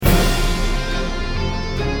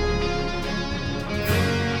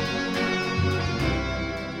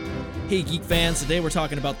Hey Geek fans, today we're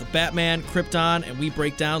talking about the Batman, Krypton, and we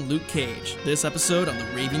break down Luke Cage. This episode on the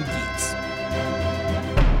Raving Geeks.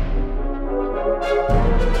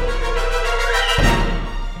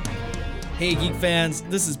 Hey Geek fans,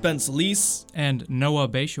 this is Ben Solis. And Noah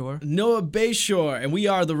Bayshore. Noah Bayshore, and we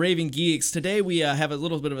are the Raving Geeks. Today we have a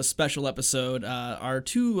little bit of a special episode. Our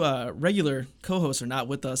two regular co-hosts are not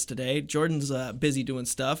with us today. Jordan's busy doing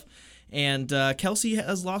stuff, and Kelsey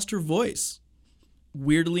has lost her voice.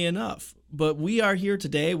 Weirdly enough, but we are here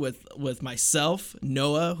today with myself,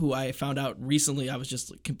 Noah, who I found out recently I was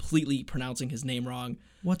just completely pronouncing his name wrong.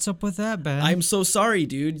 What's up with that, Ben? I'm so sorry,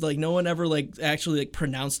 dude. Like, no one ever actually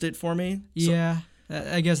pronounced it for me. Yeah,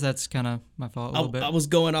 I guess that's kind of my fault a little bit. I was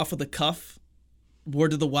going off of the cuff.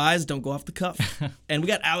 Word to the wise, don't go off the cuff. And we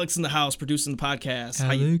got Alex in the house producing the podcast.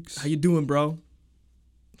 Alex. How you doing, bro?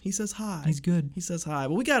 He says hi. He's good. He says hi.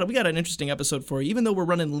 Well, we got an interesting episode for you, even though we're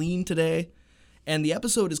running lean today. And the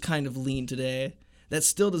episode is kind of lean today. That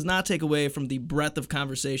still does not take away from the breadth of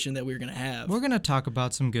conversation that we're going to have. We're going to talk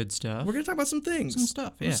about some good stuff. We're going to talk about some things. Some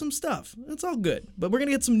stuff, yeah. Some stuff. It's all good. But we're going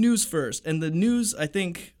to get some news first. And the news, I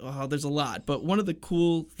think, there's a lot. But one of the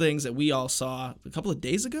cool things that we all saw a couple of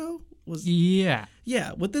days ago was... Yeah.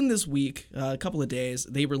 Yeah, within this week, a couple of days,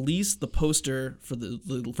 they released the poster for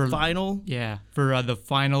the final... Yeah, for the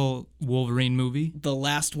final Wolverine movie. The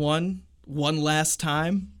last one last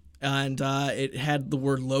time. And it had the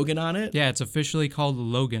word Logan on it. Yeah, it's officially called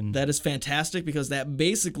Logan. That is fantastic because that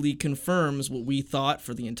basically confirms what we thought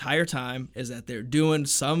for the entire time, is that they're doing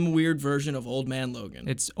some weird version of Old Man Logan.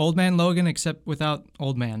 It's Old Man Logan except without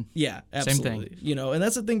Old Man. Yeah, absolutely. Same thing. You know, and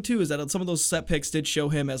that's the thing too, is that some of those set pics did show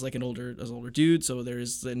him as like an older dude, so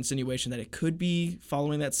there's the insinuation that it could be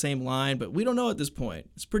following that same line, but we don't know at this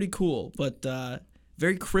point. It's pretty cool, but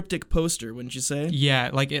very cryptic poster, wouldn't you say? Yeah,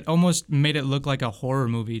 like it almost made it look like a horror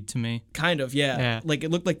movie to me. Kind of, yeah. Yeah. Like it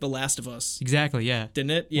looked like The Last of Us. Exactly, yeah. Didn't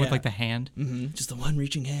it? Yeah. With like the hand. Mm-hmm. Just the one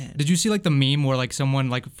reaching hand. Did you see like the meme where like someone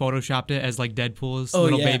like photoshopped it as like Deadpool's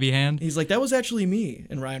little baby hand? He's like, that was actually me.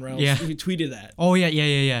 And Ryan Reynolds, he tweeted that. Oh, yeah.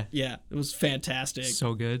 Yeah, it was fantastic.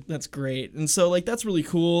 So good. That's great. And so like that's really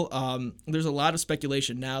cool. There's a lot of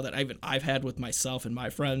speculation now that I've had with myself and my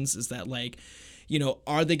friends, is that like, you know,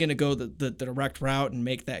 are they going to go the direct route and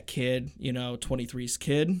make that kid, you know, 23's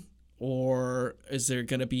kid? Or is there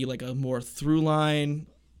going to be like a more through line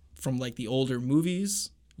from like the older movies?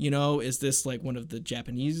 You know, is this like one of the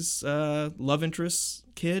Japanese love interests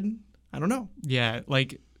kid? I don't know. Yeah,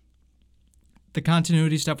 like the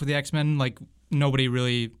continuity stuff with the X-Men, like nobody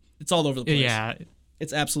really... It's all over the place. Yeah.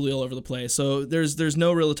 It's absolutely all over the place. So there's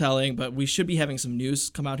no real telling, but we should be having some news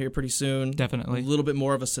come out here pretty soon. Definitely. A little bit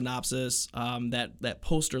more of a synopsis. That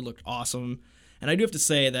poster looked awesome. And I do have to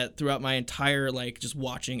say that throughout my entire, like, just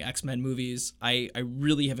watching X-Men movies, I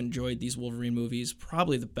really have enjoyed these Wolverine movies.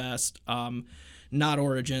 Probably the best. Not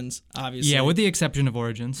Origins, obviously. Yeah, with the exception of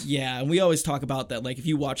Origins. Yeah, and we always talk about that, like, if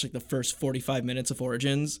you watch, like, the first 45 minutes of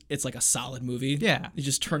Origins, it's like a solid movie. Yeah. You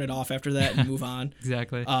just turn it off after that and move on.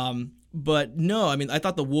 Exactly. But no, I mean, I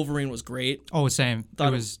thought the Wolverine was great. Oh, same. Thought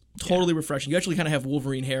it was totally refreshing. You actually kind of have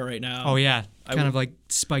Wolverine hair right now. Oh, yeah. Kind of like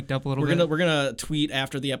spiked up a little bit. We're gonna tweet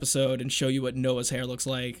after the episode and show you what Noah's hair looks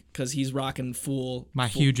like, because he's rocking full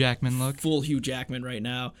Hugh Jackman look. Full Hugh Jackman right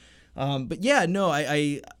now. But yeah, no,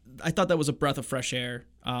 I thought that was a breath of fresh air,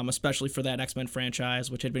 especially for that X-Men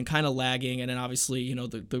franchise, which had been kind of lagging. And then obviously, you know,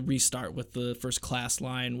 the restart with the First Class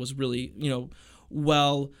line was really, you know,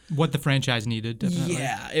 what the franchise needed, definitely.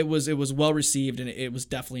 Yeah, it was well received, and it was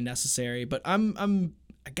definitely necessary. But I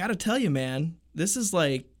gotta tell you, man, this is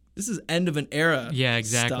end of an era. Yeah,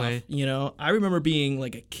 exactly. Stuff, you know, I remember being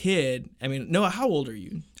like a kid. I mean, Noah, how old are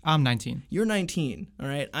you? I'm 19. You're 19, all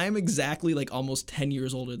right? I'm exactly like almost 10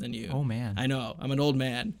 years older than you. Oh, man. I know. I'm an old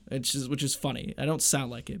man, which is funny. I don't sound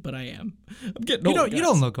like it, but I am. I'm getting old. You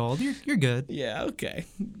don't look old. You're good. Yeah, okay.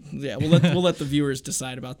 Yeah, we'll let the viewers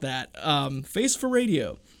decide about that. Face for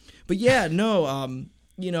radio. But yeah, no,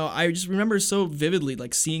 you know, I just remember so vividly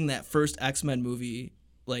like seeing that first X-Men movie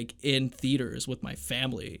like in theaters with my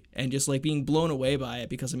family and just like being blown away by it,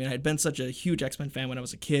 because I mean, I had been such a huge X-Men fan when I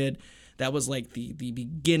was a kid. That was like the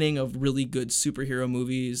beginning of really good superhero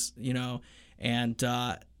movies, you know, and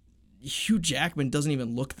Hugh Jackman doesn't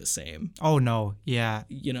even look the same. Oh, no. Yeah.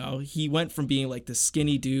 You know, he went from being like this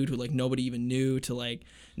skinny dude who like nobody even knew to like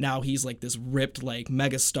now he's like this ripped like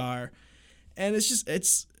megastar. And it's just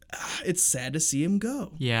it's sad to see him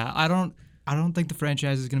go. Yeah, I don't think the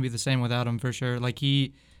franchise is going to be the same without him, for sure. Like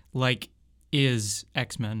is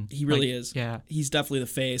X-Men. He really is. Yeah. He's definitely the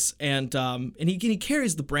face, and he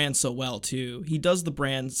carries the brand so well too. He does the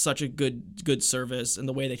brand such a good service in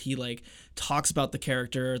the way that he like talks about the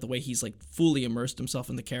character, the way he's like fully immersed himself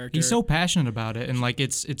in the character. He's so passionate about it, and like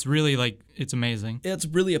it's really like it's amazing. It's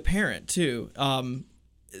really apparent too.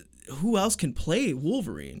 Who else can play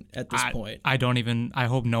Wolverine at this point? I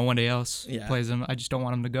hope no one else Yeah. plays him. I just don't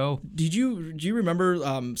want him to go. Do you remember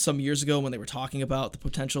some years ago when they were talking about the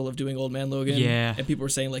potential of doing Old Man Logan? Yeah. And people were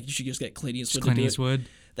saying like you should just get Clint Eastwood. Clint to do Eastwood. It.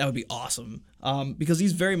 That would be awesome. Because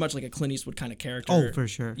he's very much like a Clint Eastwood kind of character. Oh, for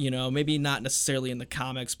sure. You know, maybe not necessarily in the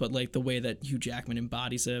comics, but like the way that Hugh Jackman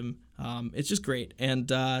embodies him. It's just great. And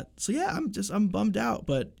so yeah, I'm bummed out.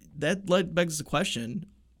 But that begs the question: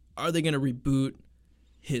 are they going to reboot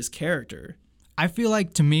his character? I feel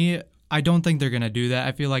like, to me, I don't think they're going to do that.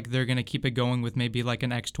 I feel like they're going to keep it going with maybe like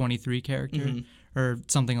an X-23 character or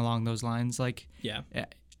something along those lines. Like, Yeah.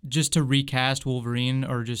 just to recast Wolverine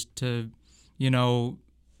or just to,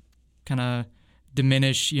 kind of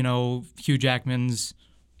diminish, Hugh Jackman's,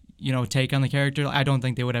 take on the character. I don't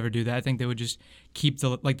think they would ever do that. I think they would just keep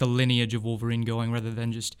the lineage of Wolverine going rather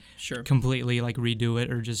than just Sure. completely like redo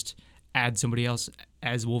it or just add somebody else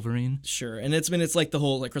as Wolverine. Sure, and it's like the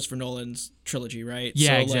whole like Christopher Nolan's trilogy, right?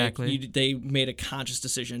 Yeah, so, exactly. Like, they made a conscious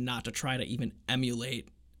decision not to try to even emulate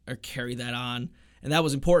or carry that on, and that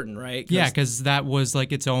was important, right? Yeah, because that was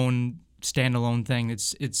like its own standalone thing.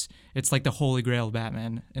 It's like the holy grail of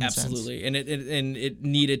Batman. In absolutely, and it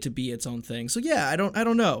needed to be its own thing. So yeah, I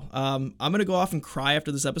don't know. I'm gonna go off and cry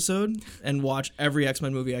after this episode and watch every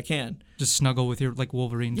X-Men movie I can. Just snuggle with your like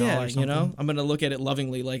Wolverine doll or something. I'm gonna look at it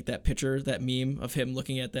lovingly, like that picture, that meme of him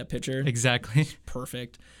looking at that picture. Exactly.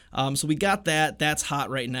 Perfect. So we got that. That's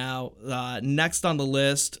hot right now. Next on the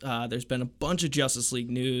list, there's been a bunch of Justice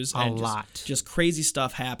League news. A lot. Just crazy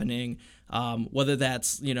stuff happening. Whether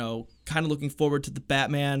that's, kind of looking forward to the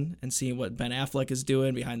Batman and seeing what Ben Affleck is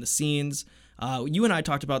doing behind the scenes. You and I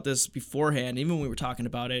talked about this beforehand. Even when we were talking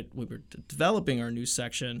about it, we were developing our news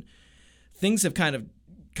section. Things have kind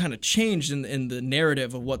of changed in the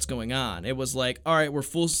narrative of what's going on. It was like, all right, we're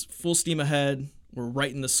full steam ahead. We're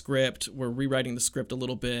writing the script. We're rewriting the script a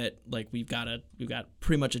little bit. Like we've got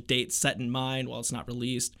pretty much a date set in mind while it's not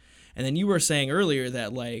released. And then you were saying earlier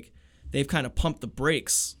that like they've kind of pumped the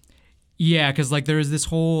brakes. Yeah, because like there is this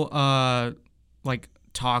whole like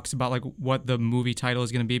talks about like what the movie title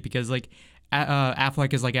is going to be, because like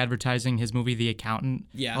Affleck is like advertising his movie The Accountant,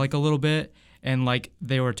 like a little bit, and like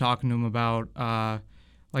they were talking to him about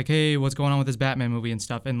like, hey, what's going on with this Batman movie and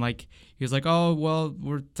stuff, and like he was like, oh well,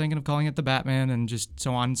 we're thinking of calling it The Batman and just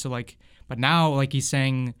so on. So like, but now like he's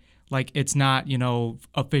saying like it's not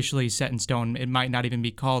officially set in stone. It might not even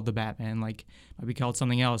be called The Batman. Like it might be called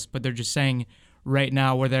something else. But they're just saying right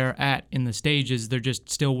now where they're at in the stages, they're just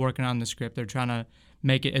still working on the script. They're trying to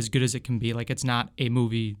make it as good as it can be. Like it's not a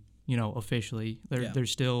movie, officially. They're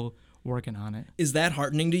still working on it. Is that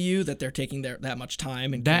heartening to you that they're taking that much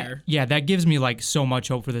time and care? Yeah, that gives me like so much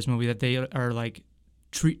hope for this movie, that they are like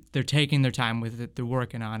they're taking their time with it. They're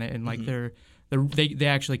working on it, and like they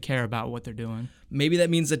actually care about what they're doing. Maybe that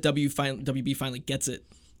means that WB finally gets it.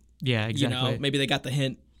 Yeah, exactly. Maybe they got the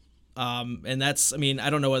hint. And that's, I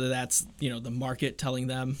don't know whether that's, the market telling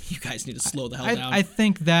them, you guys need to slow the hell down. I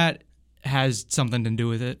think that has something to do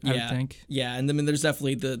with it, I would think. Yeah, and there's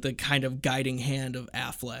definitely the kind of guiding hand of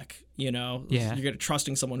Affleck, Yeah. You're going to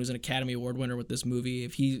trusting someone who's an Academy Award winner with this movie.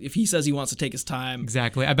 If he says he wants to take his time.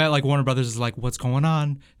 Exactly. I bet like Warner Brothers is like, what's going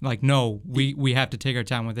on? Like, no, we have to take our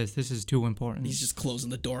time with this. This is too important. He's just closing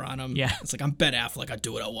the door on him. Yeah. It's like, I'm Ben Affleck. I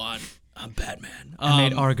do what I want. I'm Batman. I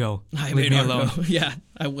made Argo. Leave me alone. Yeah,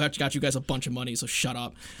 I got you guys a bunch of money, so shut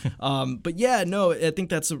up. But yeah, no, I think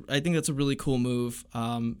that's a really cool move.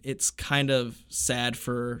 It's kind of sad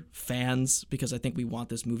for fans because I think we want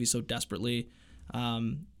this movie so desperately.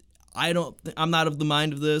 I'm not of the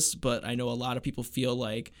mind of this, but I know a lot of people feel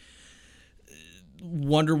like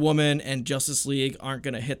Wonder Woman and Justice League aren't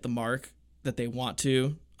going to hit the mark that they want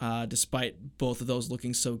to, despite both of those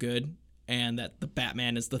looking so good. And that the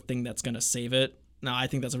Batman is the thing that's going to save it. Now, I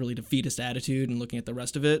think that's a really defeatist attitude and looking at the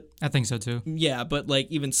rest of it. I think so, too. Yeah, but, like,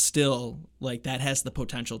 even still, like, that has the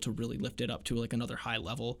potential to really lift it up to, like, another high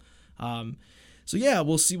level. So, yeah,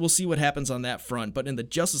 we'll see what happens on that front. But in the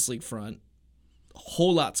Justice League front, a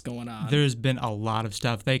whole lot's going on. There's been a lot of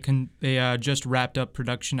stuff. They just wrapped up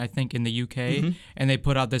production, I think, in the UK, and they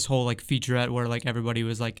put out this whole, like, featurette where, like, everybody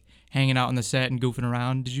was, like, hanging out on the set and goofing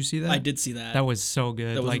around. Did you see that? I did see that. That was so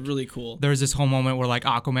good. That was like, really cool. There was this whole moment where like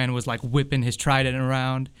Aquaman was like whipping his trident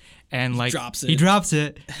around, and like he drops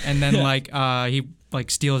it, and then like like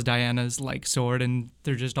steals Diana's like sword, and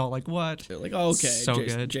they're just all like, "What?" They're like, "Oh, okay, so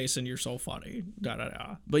good, Jason, you're so funny." Da da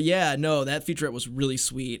da. But yeah, no, that featurette was really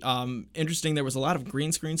sweet. Interesting. There was a lot of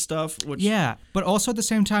green screen stuff. Which but also at the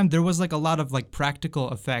same time, there was like a lot of like practical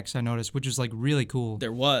effects I noticed, which is like really cool.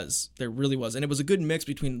 There really was, and it was a good mix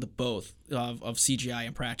between the both of CGI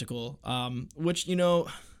and practical. Which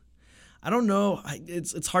I don't know.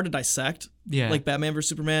 It's hard to dissect. Yeah. Like Batman vs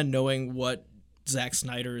Superman, knowing what Zack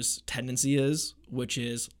Snyder's tendency is, which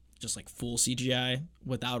is just like full CGI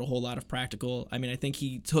without a whole lot of practical. I mean, I think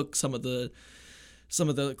he took some of the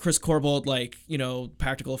Chris Corbold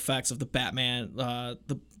practical effects of the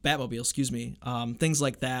Batmobile, excuse me, things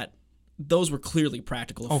like that. Those were clearly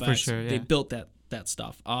practical effects. Oh, for sure. Yeah. They built that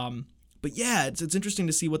stuff. But yeah, it's interesting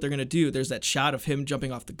to see what they're gonna do. There's that shot of him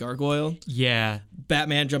jumping off the gargoyle. Yeah.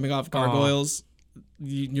 Batman jumping off gargoyles.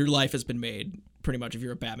 Your life has been made. Pretty much, if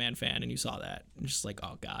you're a Batman fan and you saw that, it's just like,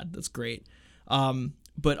 oh god, that's great.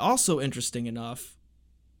 But also interesting enough,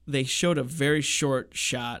 they showed a very short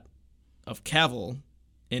shot of Cavill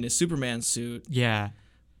in his Superman suit. Yeah.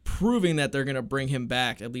 Proving that they're gonna bring him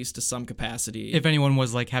back at least to some capacity. If anyone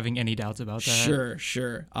was like having any doubts about that.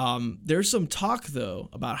 Sure. There's some talk though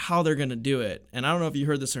about how they're gonna do it, and I don't know if you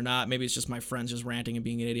heard this or not. Maybe it's just my friends just ranting and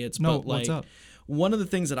being idiots. No, but what's up? One of the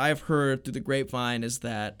things that I've heard through the grapevine is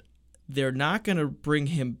that they're not going to bring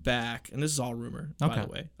him back, and this is all rumor, by the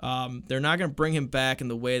way. They're not going to bring him back in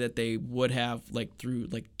the way that they would have, like, through,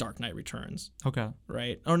 like, Dark Knight Returns. Okay.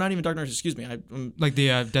 Right? Or not even Dark Knight, excuse me. Like the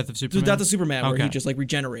Death of Superman? The Death of Superman, where he just, like,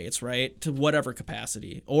 regenerates, right? To whatever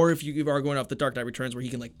capacity. Or if you are going off the Dark Knight Returns, where he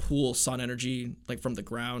can, like, pool sun energy, like, from the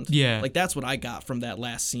ground. Yeah. Like, that's what I got from that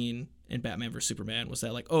last scene in Batman vs. Superman, was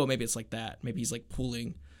that, like, oh, maybe it's like that. Maybe he's, like,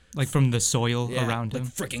 pooling. Like, from the soil around him?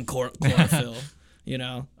 Like, freaking chlorophyll.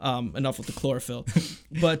 Enough with the chlorophyll.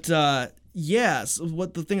 But so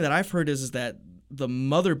the thing that I've heard is that the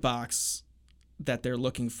mother box that they're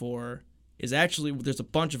looking for is actually, there's a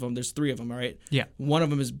bunch of them. There's 3 of them, right? Yeah. One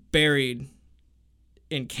of them is buried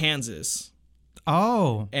in Kansas.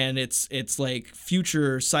 Oh. And it's like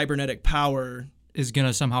future cybernetic power is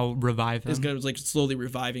gonna somehow revive him. Is gonna like slowly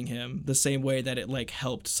reviving him the same way that it like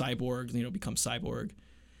helped Cyborg, become Cyborg.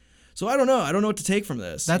 So I don't know what to take from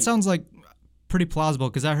this. That sounds like pretty plausible,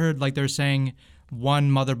 because I heard like they're saying one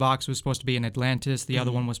mother box was supposed to be in Atlantis, the other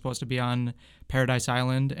one was supposed to be on Paradise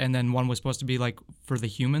Island, and then one was supposed to be like for the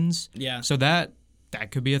humans. Yeah. So that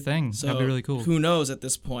could be a thing. So that'd be really cool. Who knows at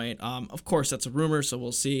this point? Of course, that's a rumor, so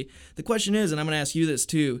we'll see. The question is, and I'm going to ask you this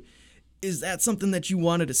too, is that something that you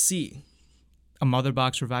wanted to see? A mother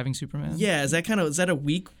box reviving Superman? Yeah. Is that a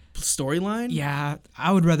weak storyline? Yeah,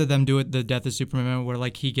 I would rather them do it the Death of Superman, where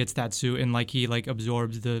like he gets that suit and like he like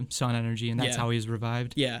absorbs the sun energy, and that's how he's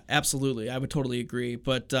revived. Yeah, absolutely. I would totally agree.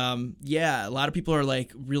 But a lot of people are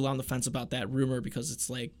like real on the fence about that rumor, because it's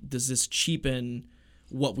like, does this cheapen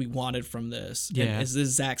what we wanted from this? Yeah. And is this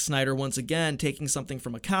Zack Snyder once again taking something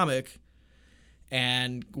from a comic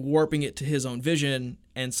and warping it to his own vision,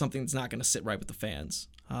 and something that's not going to sit right with the fans?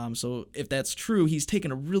 So if that's true, he's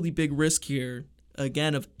taken a really big risk here,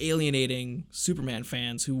 again, of alienating Superman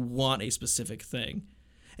fans who want a specific thing.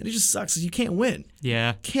 And it just sucks because you can't win.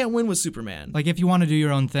 Yeah. Can't win with Superman. Like, if you want to do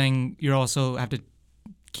your own thing, you also have to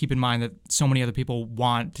keep in mind that so many other people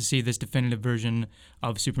want to see this definitive version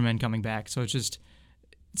of Superman coming back. So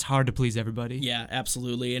it's hard to please everybody. Yeah,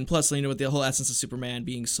 absolutely. And plus, with the whole essence of Superman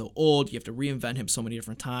being so old, you have to reinvent him so many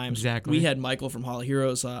different times. Exactly. We had Michael from Hall of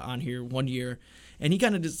Heroes on here one year, and he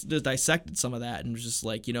kind of just dissected some of that and was just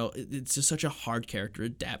like, it's just such a hard character to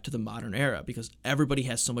adapt to the modern era, because everybody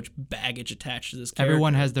has so much baggage attached to this character.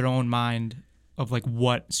 Everyone has their own mind of like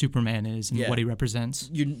what Superman is and what he represents.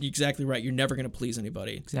 You're exactly right. You're never going to please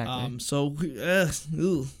anybody. Exactly. We'll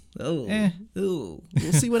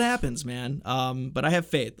see what happens, man. But I have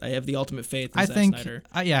faith. I have the ultimate faith in Zack Snyder.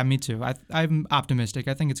 Yeah, me too. I'm optimistic.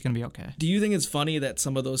 I think it's going to be okay. Do you think it's funny that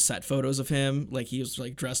some of those set photos of him, like he was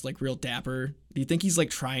like dressed like real dapper? Do you think he's like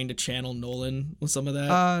trying to channel Nolan with some of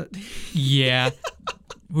that? Yeah.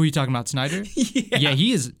 Who are you talking about, Snyder? Yeah,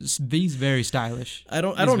 he's very stylish. I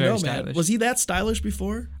don't know, man. Was he that stylish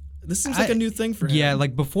before? This seems like a new thing for him. Yeah,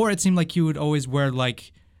 like before it seemed like he would always wear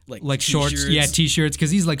like shorts, t-shirts,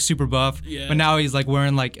 because he's like super buff. Yeah. But now he's like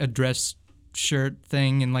wearing like a dress shirt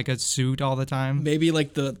thing and like a suit all the time. Maybe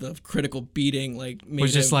like the critical beating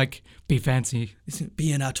was just like, be fancy.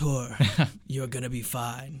 Be an auteur. You're gonna be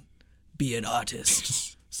fine. Be an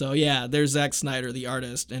artist. So yeah, there's Zack Snyder, the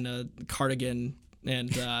artist, in a cardigan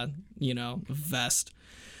and vest.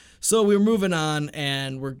 So we're moving on,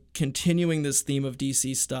 and we're continuing this theme of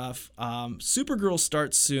DC stuff. Supergirl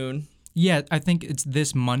starts soon. Yeah, I think it's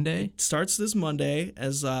this Monday. It starts this Monday,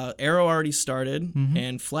 as Arrow already started,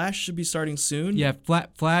 and Flash should be starting soon. Yeah,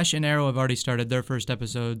 Flash and Arrow have already started. Their first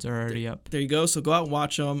episodes are already up. There you go. So go out and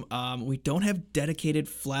watch them. We don't have dedicated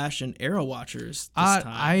Flash and Arrow watchers this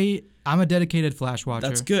time. I'm a dedicated Flash watcher.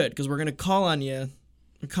 That's good, because we're going to call on you.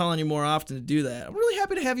 We're calling you more often to do that. I'm really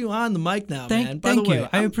happy to have you on the mic now, man. By the way,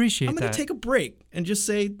 I appreciate that. I'm going to take a break and just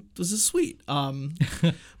say, this is sweet.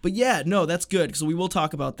 But yeah, no, that's good, because we will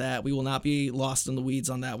talk about that. We will not be lost in the weeds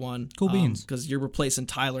on that one. Cool beans. Because you're replacing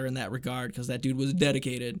Tyler in that regard, because that dude was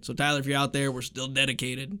dedicated. So Tyler, if you're out there, we're still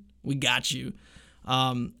dedicated. We got you.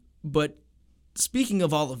 But speaking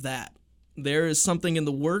of all of that, there is something in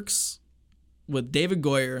the works with David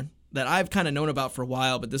Goyer that I've kind of known about for a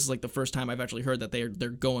while, but this is like the first time I've actually heard that they're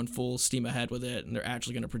going full steam ahead with it, and they're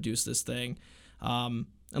actually going to produce this thing.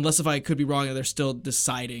 Unless if I could be wrong, and they're still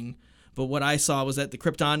deciding. But what I saw was that the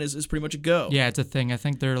Krypton is pretty much a go. Yeah, it's a thing. I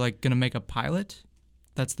think they're like going to make a pilot.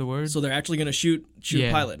 That's the word. So they're actually going to shoot a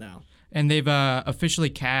pilot now. And they've officially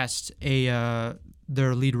cast their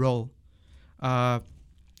lead role.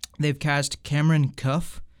 They've cast Cameron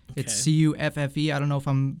Cuff. Okay. It's Cuffe. I don't know if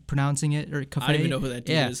I'm pronouncing it, or Cuffet. I don't even know who that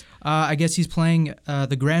dude is. I guess he's playing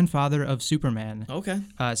the grandfather of Superman. Okay.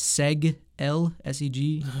 Seg-El,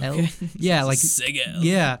 S-E-G-L. Okay. Yeah, like Seg-El.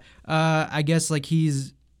 Yeah. I guess like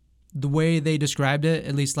he's the way they described it,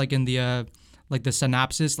 at least like in the like the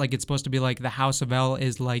synopsis, like it's supposed to be like the House of El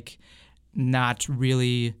is like not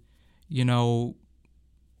really,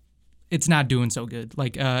 it's not doing so good.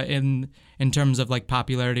 Like in terms of like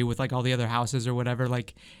popularity with like all the other houses or whatever,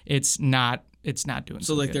 like it's not doing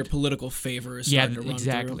so like good. Their political favor is starting to run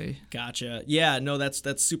exactly. Through. Gotcha. Yeah, no,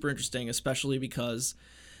 that's super interesting, especially because,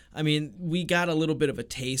 I mean, we got a little bit of a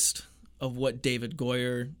taste of what David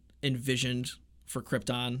Goyer envisioned for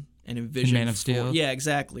Krypton and envisioned Man of Steel. Yeah,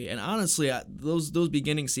 exactly. And honestly, those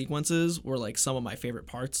beginning sequences were like some of my favorite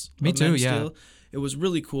parts. Me too. Man of yeah. Steel. It was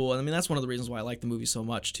really cool. And I mean, that's one of the reasons why I like the movie so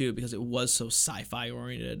much, too, because it was so sci-fi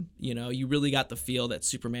oriented. You really got the feel that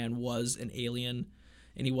Superman was an alien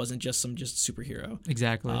and he wasn't just some superhero.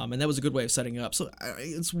 Exactly. And that was a good way of setting it up. So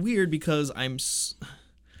it's weird because I'm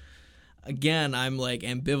like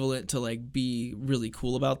ambivalent to like be really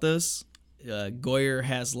cool about this. Goyer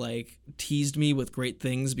has like teased me with great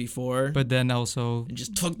things before. But then also... and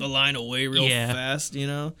just took the line away real fast,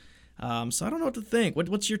 So I don't know what to think.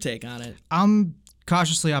 What's your take on it? I'm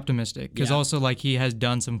cautiously optimistic because also like he has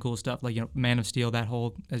done some cool stuff, like Man of Steel, that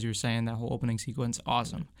whole, as you were saying, that whole opening sequence,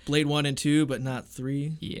 awesome. Blade 1 and 2, but not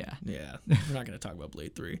 3. Yeah. We're not going to talk about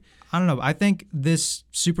Blade 3. I don't know. I think this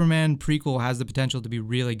Superman prequel has the potential to be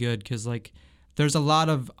really good because like there's a lot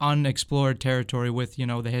of unexplored territory with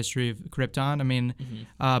the history of Krypton. I mean,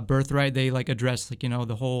 Birthright, they like address like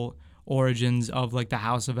the whole origins of like the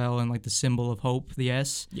House of El and like the symbol of hope, the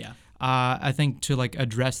S. Yeah. I think to like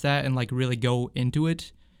address that and like really go into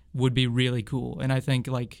it would be really cool, and I think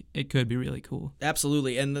like it could be really cool.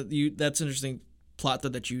 Absolutely, and that's an interesting plot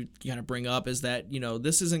that you kind of bring up is that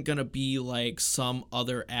this isn't gonna be like some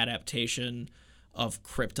other adaptation of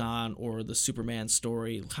Krypton or the Superman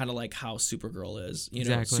story, kind of like how Supergirl is.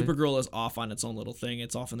 Exactly. Supergirl is off on its own little thing.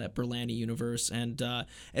 It's off in that Berlanti universe, and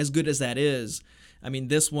as good as that is, I mean,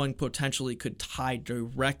 this one potentially could tie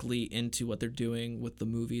directly into what they're doing with the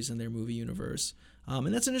movies and their movie universe.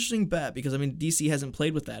 And that's an interesting bet because, I mean, DC hasn't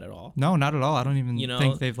played with that at all. No, not at all. I don't even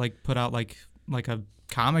think they've like put out like a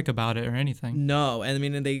comic about it or anything. No, and I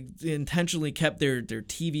mean, and they intentionally kept their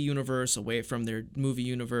TV universe away from their movie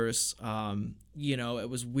universe. It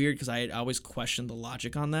was weird because I always questioned the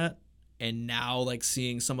logic on that. And now, like,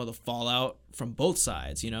 seeing some of the fallout from both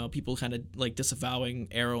sides, people kind of, like, disavowing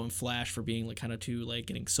Arrow and Flash for being, like, kind of too, like,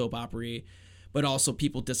 getting soap opera-y, but also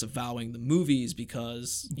people disavowing the movies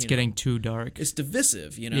because, it's getting too dark. It's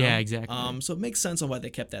divisive, Yeah, exactly. So it makes sense on why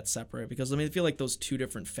they kept that separate because, I mean, I feel like those two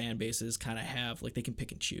different fan bases kind of have, like, they can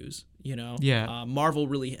pick and choose, Yeah. Marvel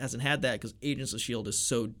really hasn't had that because Agents of S.H.I.E.L.D. is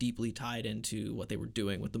so deeply tied into what they were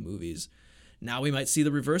doing with the movies. Now we might see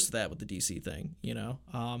the reverse of that with the DC thing, Do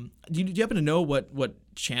you happen to know what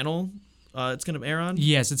channel it's going to air on?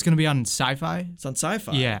 Yes, it's going to be on Sci-Fi. It's on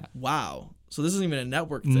Sci-Fi? Yeah. Wow. So this isn't even a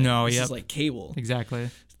network thing. No, This is like cable.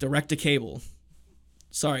 Exactly. Direct to cable.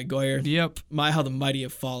 Sorry, Goyer. Yep. How the mighty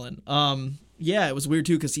have fallen. Yeah, it was weird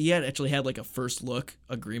too because he actually had like a first look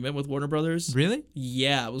agreement with Warner Brothers. Really?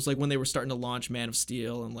 Yeah, it was like when they were starting to launch Man of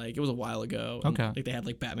Steel and like it was a while ago. And, okay. Like they had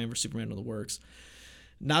like Batman vs Superman in the works.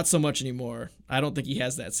 Not so much anymore. I don't think he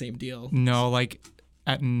has that same deal. No, like,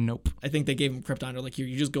 nope. I think they gave him Krypton. They're like, here,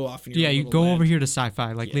 you just go off in your you go land. over here to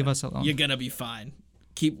Sci-Fi. Like, leave us alone. You're gonna be fine.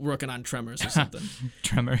 keep working on Tremors or something.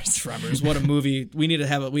 Tremors. What a movie. We need to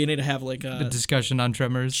have like a discussion on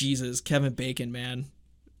Tremors. Jesus, Kevin Bacon, man.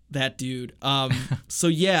 That dude. So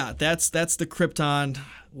yeah, that's the Krypton.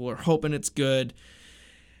 We're hoping it's good.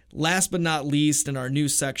 Last but not least, in our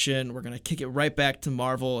news section, we're going to kick it right back to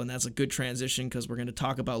Marvel, and that's a good transition because we're going to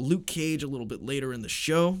talk about Luke Cage a little bit later in the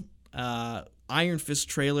show. Iron Fist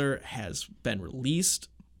trailer has been released,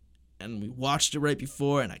 and we watched it right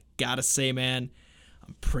before, and I gotta say, man,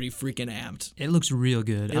 I'm pretty freaking amped. It looks real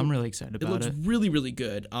good. I'm really excited about it. It looks really, really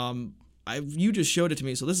good. You just showed it to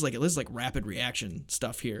me, so this is like rapid reaction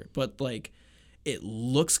stuff here, but like, it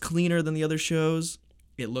looks cleaner than the other shows.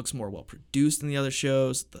 It looks more well produced than the other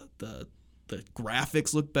shows. The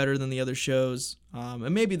graphics look better than the other shows.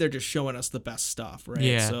 And maybe they're just showing us the best stuff, right?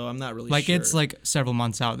 Yeah. So I'm not really like sure. It's like several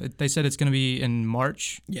months out. They said it's going to be in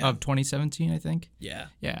March of 2017, I think. Yeah.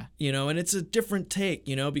 Yeah. You know, and it's a different take,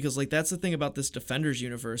 you know, because like that's the thing about this Defenders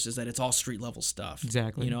universe is that it's all street level stuff.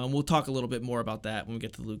 Exactly. You know, and we'll talk a little bit more about that when we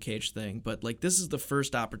get to the Luke Cage thing. But like this is the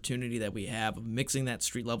first opportunity that we have of mixing that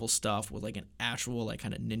street level stuff with like an actual like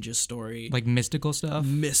kind of ninja story. Like mystical stuff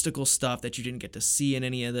that you didn't get to see in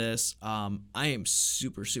any of this. I am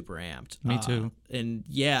super, super amped. Me too. And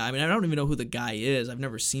yeah, I mean, I don't even know who the guy is. I've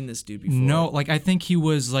never seen this dude before. No, like I think he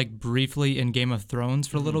was like briefly in Game of Thrones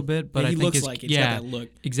for a little bit, but yeah, I think looks like it. Yeah, that look.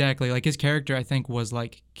 Exactly. Like his character, I think was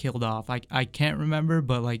like killed off. I can't remember,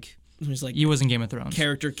 but like he was in Game of Thrones.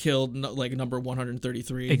 Character killed, like number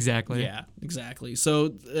 133. Exactly. Yeah, exactly.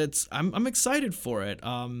 So I'm excited for it.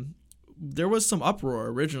 There was some uproar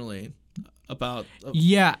originally about.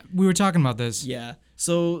 Yeah, we were talking about this. Yeah.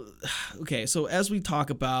 So, okay. So as we talk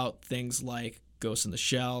about things like Ghost in the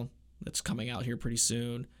Shell, that's coming out here pretty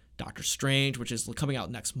soon. Doctor Strange, which is coming out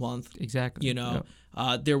next month. Exactly. You know,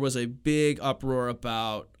 there was a big uproar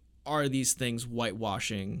about, are these things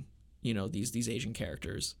whitewashing, you know, these Asian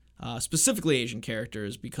characters, specifically Asian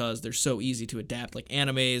characters, because they're so easy to adapt like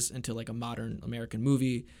animes into like a modern American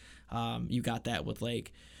movie. You got that with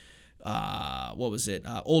like, what was it?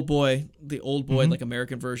 Old Boy. The Old Boy, like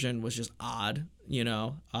American version was just odd, you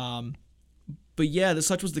know. But yeah,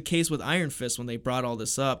 such was the case with Iron Fist when they brought all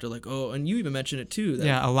this up. They're like, oh, and you even mentioned it too.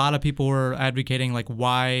 Yeah, a lot of people were advocating like,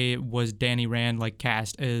 why was Danny Rand like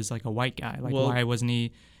cast as like a white guy? Like, why wasn't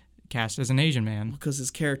he cast as an Asian man? Because his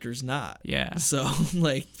character's not. Yeah. So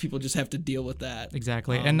like, people just have to deal with that.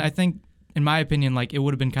 Exactly. And I think, in my opinion, like it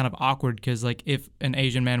would have been kind of awkward because like if an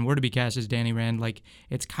Asian man were to be cast as Danny Rand, like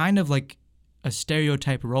it's kind of like a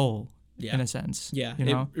stereotype role. Yeah. In a sense. Yeah, you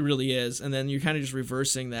know? It really is. And then you're kind of just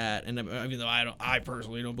reversing that. And I mean, though I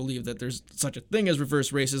personally don't believe that there's such a thing as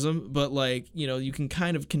reverse racism, but like, you know, you can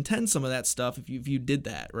kind of contend some of that stuff if you did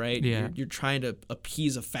that, right? Yeah. You're trying to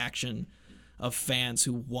appease a faction of fans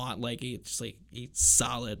who want like a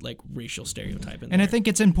solid like racial stereotype in there. And I think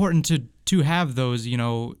it's important to have those, you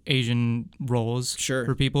know, Asian roles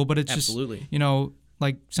for people, but it's absolutely. Just, you know,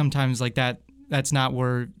 like sometimes like that's not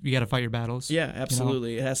where you got to fight your battles. Yeah,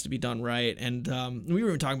 absolutely. You know? It has to be done right. And we were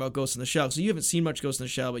even talking about Ghost in the Shell. So you haven't seen much Ghost in the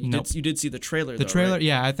Shell, but you did see the trailer. The trailer, right?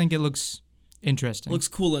 Yeah, I think it looks interesting. Looks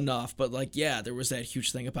cool enough, but like, yeah, there was that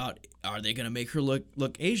huge thing about, are they gonna make her look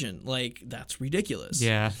Asian? Like, that's ridiculous.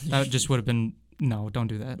 Yeah, that just would have been no. Don't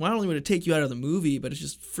do that. Not only would it take you out of the movie, but it's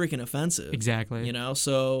just freaking offensive. Exactly. You know,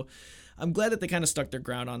 so. I'm glad that they kind of stuck their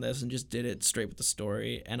ground on this and just did it straight with the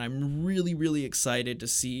story. And I'm really, really excited to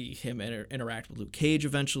see him interact with Luke Cage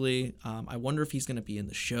eventually. I wonder if he's going to be in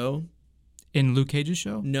the show. In Luke Cage's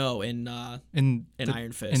show? No, in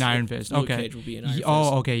Iron Fist. In Iron Fist, Luke okay. Cage will be in Iron Fist.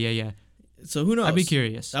 Oh, okay, yeah. So who knows? I'd be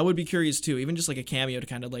curious. I would be curious too. Even just like a cameo to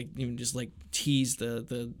kind of like even just like tease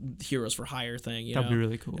the Heroes for Hire thing. You know? That'd be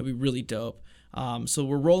really cool. That'd be really dope. So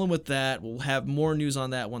we're rolling with that. We'll have more news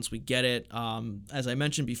on that once we get it. As I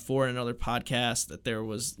mentioned before in another podcast, that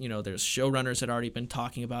there's showrunners had already been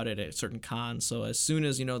talking about it at certain cons. So as soon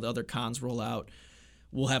as, you know, the other cons roll out,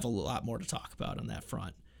 we'll have a lot more to talk about on that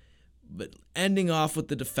front. But ending off with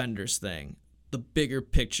the Defenders thing, the bigger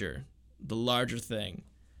picture, the larger thing.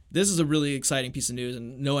 This is a really exciting piece of news,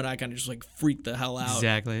 and Noah and I kind of just like freaked the hell out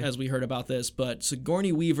as we heard about this. But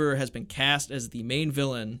Sigourney Weaver has been cast as the main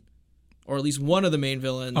villain, or at least one of the main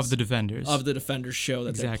villains of the Defenders show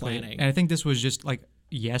that they're planning. And I think this was just like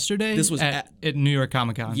yesterday. This was at New York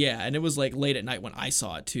Comic Con. Yeah, and it was like late at night when I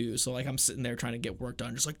saw it too. So like I'm sitting there trying to get work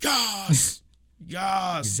done, just like yes,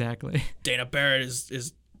 yes. Exactly. Dana Barrett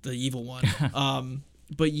is the evil one.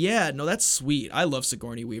 But yeah, no, that's sweet. I love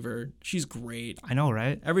Sigourney Weaver. She's great. I know,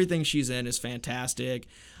 right? Everything she's in is fantastic.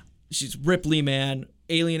 She's Ripley, man.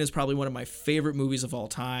 Alien is probably one of my favorite movies of all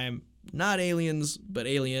time. Not Aliens, but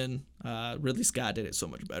Alien. Ridley Scott did it so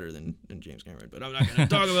much better than James Cameron, but I'm not going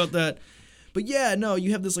to talk about that. But yeah, no,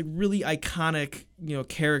 you have this like really iconic,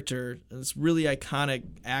 character, this really iconic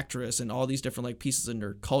actress, and all these different like pieces in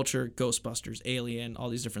her culture, Ghostbusters, Alien, all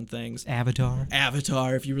these different things.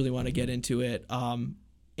 Avatar, if you really want to get into it.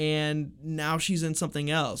 And now she's in something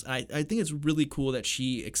else. I think it's really cool that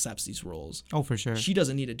she accepts these roles. Oh, for sure. She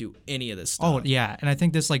doesn't need to do any of this stuff. Oh, yeah. And I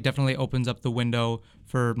think this like definitely opens up the window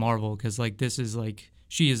for Marvel because like this is like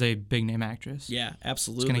she is a big name actress. Yeah,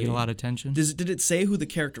 absolutely. It's gonna get a lot of attention. Did it say who the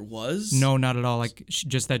character was? No, not at all. Like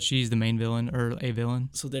just that she's the main villain or a villain.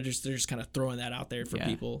 So they're just kind of throwing that out there for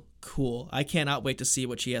people. Cool. I cannot wait to see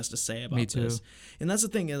what she has to say about this. Me too. And that's the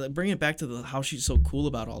thing. Bringing it back to how she's so cool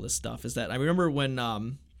about all this stuff is that I remember when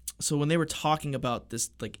when they were talking about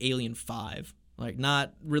this like Alien 5, like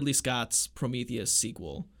not Ridley Scott's Prometheus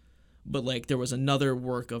sequel, but like there was another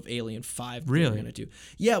work of Alien 5 that they were gonna do.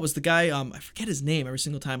 Yeah, it was the guy, I forget his name every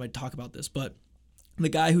single time I talk about this, but the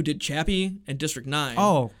guy who did Chappie and District 9.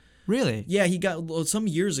 Oh, really? Yeah, he got some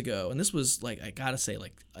years ago, and this was like, I gotta say,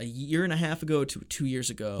 like a year and a half ago to 2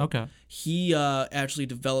 years ago. Okay. He actually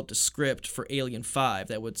developed a script for Alien 5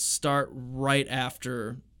 that would start right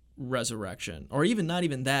after Resurrection, or even not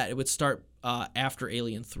even that. It would start after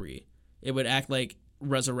Alien 3. It would act like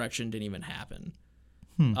Resurrection didn't even happen.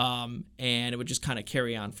 And it would just kind of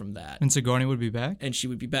carry on from that. And Sigourney would be back? And she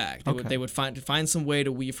would be back. They would find some way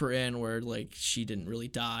to weave her in where like she didn't really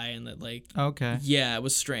die, and that like yeah, it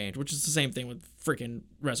was strange, which is the same thing with freaking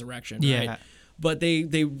Resurrection, right? But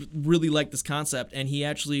they really liked this concept, and he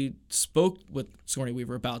actually spoke with Sigourney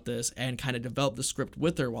Weaver about this and kind of developed the script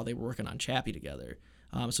with her while they were working on Chappie together.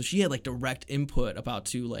 So she had like direct input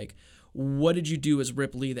about like, what did you do as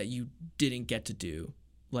Ripley that you didn't get to do?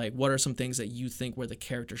 Like, what are some things that you think where the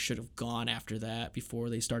character should have gone after that before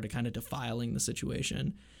they started kind of defiling the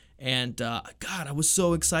situation? And God, I was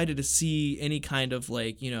so excited to see any kind of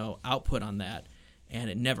like, output on that. And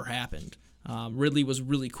it never happened. Ridley was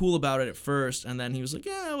really cool about it at first. And then he was like,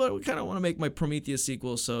 yeah, well, we kind of want to make my Prometheus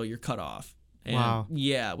sequel, so you're cut off. And, wow.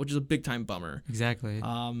 Yeah, which is a big time bummer. Exactly.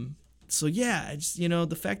 So yeah, it's,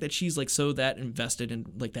 the fact that she's like so that invested in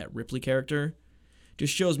like that Ripley character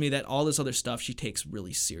just shows me that all this other stuff she takes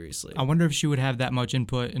really seriously. I wonder if she would have that much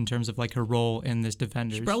input in terms of like her role in this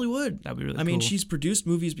Defenders. She probably would. That'd be really cool. I mean, she's produced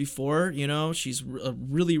movies before, she's a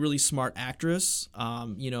really, really smart actress.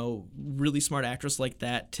 Really smart actress like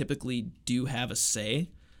that typically do have a say.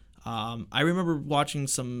 I remember watching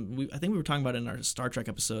I think we were talking about it in our Star Trek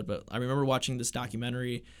episode, but I remember watching this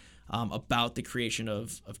documentary about the creation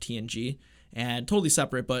of TNG. And totally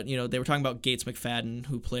separate, but, they were talking about Gates McFadden,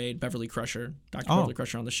 who played Beverly Crusher, Dr. Beverly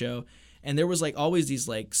Crusher on the show. And there was, like, always these,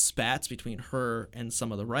 like, spats between her and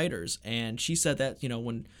some of the writers. And she said that,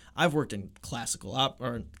 when I've worked in classical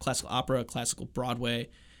opera, classical Broadway,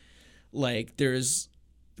 like, there's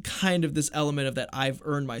kind of this element of that I've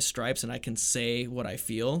earned my stripes and I can say what I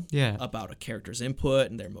feel about a character's input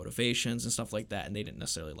and their motivations and stuff like that, and they didn't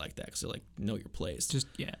necessarily like that because they're like, know your place.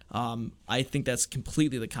 I think that's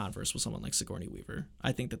completely the converse with someone like Sigourney Weaver.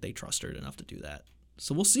 I think that they trust her enough to do that.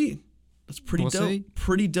 So we'll see. That's pretty dope. See.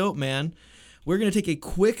 Pretty dope, man. We're going to take a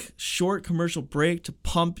quick, short commercial break to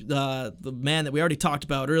pump the man that we already talked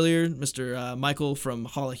about earlier, Mr. Michael from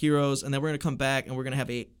Hall of Heroes, and then we're going to come back and we're going to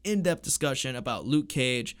have a in-depth discussion about Luke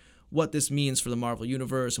Cage, what this means for the Marvel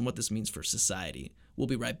Universe, and what this means for society. We'll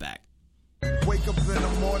be right back. Wake up in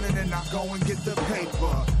the morning and I go and get the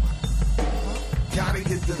paper. Gotta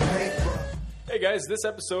get the paper. Hey guys, this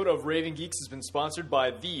episode of Raving Geeks has been sponsored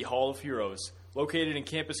by the Hall of Heroes. Located in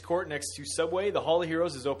Campus Court next to Subway, the Hall of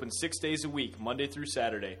Heroes is open 6 days a week, Monday through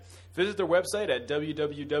Saturday. Visit their website at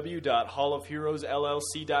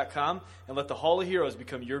www.hallofheroesllc.com and let the Hall of Heroes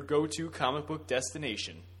become your go-to comic book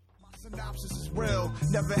destination. My synopsis is real.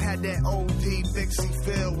 Never had that OD Dixie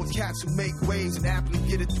feel with cats who make waves and aptly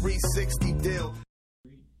get a 360 deal.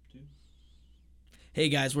 Hey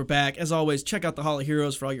guys, we're back. As always, check out the Hall of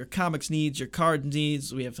Heroes for all your comics needs, your card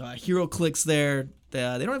needs. We have Hero Clicks there. They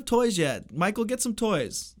don't have toys yet. Michael, get some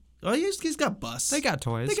toys. Oh, he's got busts. They got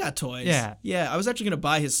toys. Yeah. I was actually gonna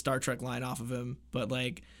buy his Star Trek line off of him, but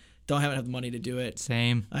like, haven't had the money to do it.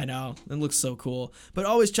 Same. I know. It looks so cool. But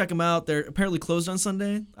always check them out. They're apparently closed on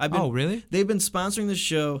Sunday. Oh, really? They've been sponsoring this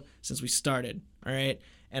show since we started. All right.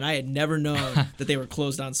 And I had never known that they were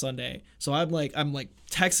closed on Sunday. So I'm like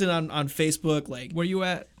texting on Facebook, like, where you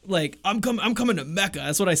at? Like, I'm coming to Mecca.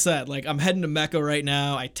 That's what I said. Like, I'm heading to Mecca right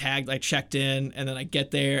now. I checked in, and then I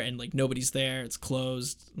get there, and like nobody's there. It's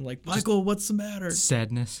closed. I'm like, Michael, what's the matter?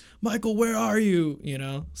 Sadness. Michael, where are you?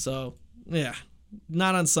 So yeah,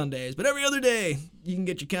 not on Sundays, but every other day you can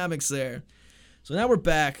get your comics there. So now we're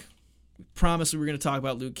back. We promised we were going to talk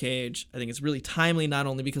about Luke Cage. I think it's really timely, not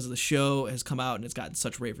only because of the show has come out and it's gotten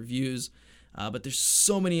such rave reviews, But there's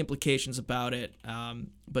so many implications about it.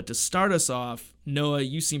 But to start us off, Noah,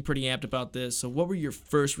 you seem pretty amped about this. So what were your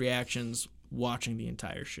first reactions watching the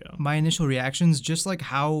entire show? My initial reactions, just like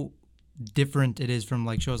how different it is from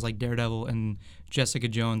like shows like Daredevil and Jessica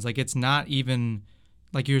Jones. Like it's not even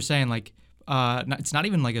like you were saying, like it's not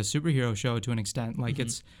even like a superhero show to an extent. Like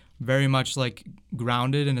it's very much like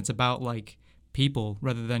grounded, and it's about like people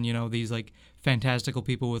rather than, you know, these like fantastical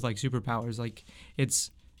people with like superpowers. Like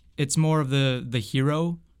it's more of the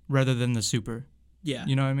hero rather than the super. Yeah.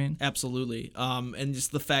 You know what I mean? Absolutely. And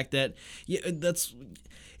just the fact that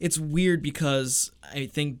it's weird because I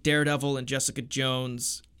think Daredevil and Jessica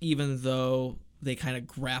Jones, even though they kind of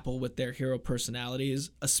grapple with their hero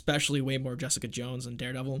personalities, especially way more Jessica Jones than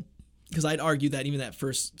Daredevil, because I'd argue that even that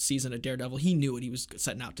first season of Daredevil, he knew what he was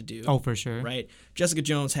setting out to do. Oh, for sure. Right? Jessica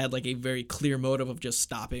Jones had like a very clear motive of just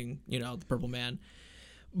stopping, you know, the Purple Man.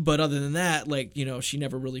 But other than that, like, you know, she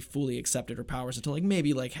never really fully accepted her powers until like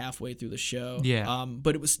maybe like halfway through the show. Yeah.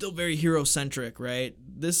 But it was still very hero-centric, right?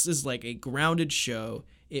 This is like a grounded show.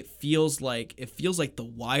 It feels like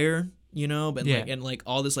The Wire, you know, but like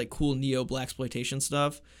all this like cool neo blaxploitation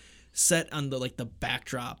stuff set on the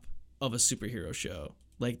backdrop of a superhero show.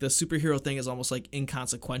 Like the superhero thing is almost like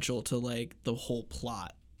inconsequential to like the whole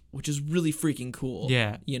plot, which is really freaking cool.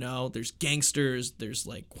 Yeah. You know, there's gangsters, there's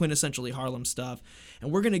like quintessentially Harlem stuff,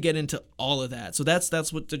 and we're going to get into all of that. So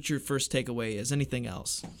that's what your first takeaway is. Anything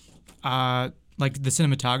else? Like the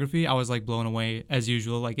cinematography, I was like blown away as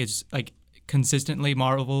usual. Like it's like consistently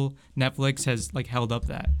Marvel, Netflix has like held up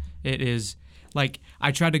that. It is like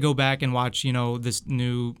I tried to go back and watch, you know, this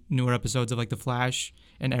newer episodes of like The Flash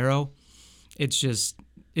and Arrow.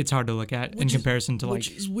 It's hard to look at in comparison to like...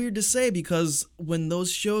 Which is weird to say because when those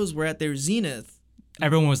shows were at their zenith...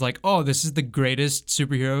 Everyone was like, oh, this is the greatest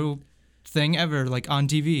superhero thing ever, like on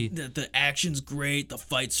TV. The action's great, the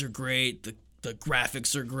fights are great, the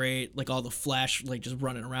graphics are great, like all the Flash, like just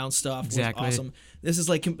running around stuff was awesome. This is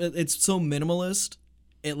like, it's so minimalist,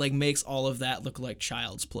 it like makes all of that look like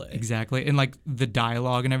child's play. Exactly, and like the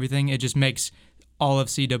dialogue and everything, it just makes... all of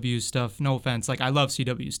CW stuff, no offense, like I love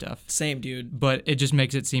CW stuff. Same, dude. But it just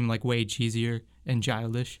makes it seem like way cheesier and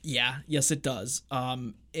childish. Yeah, yes it does.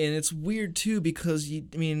 And it's weird too because,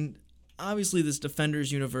 obviously this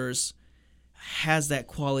Defenders universe has that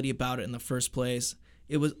quality about it in the first place.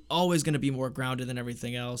 It was always going to be more grounded than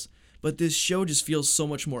everything else. But this show just feels so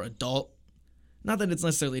much more adult. Not that it's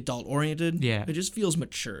necessarily adult-oriented. Yeah. It just feels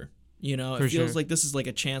mature. You know, it feels like this is like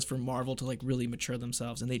a chance for Marvel to like really mature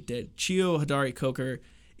themselves, and they did. Chio Hodari Coker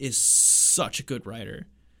is such a good writer,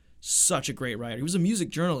 such a great writer. He was a music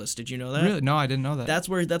journalist. Did you know that? Really? No, I didn't know that. That's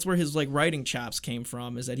where his like writing chops came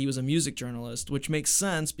from. Is that he was a music journalist, which makes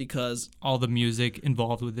sense because all the music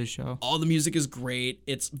involved with this show. All the music is great.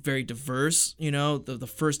 It's very diverse. You know, the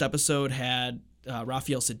first episode had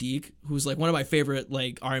Raphael Sadiq, who's like one of my favorite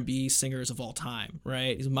like R&B singers of all time.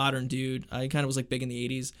 Right? He's a modern dude. He kind of was like big in the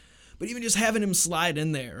 '80s. But even just having him slide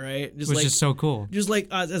in there, right? Just was like, just so cool. Just like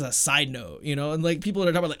as a side note, you know? And like people are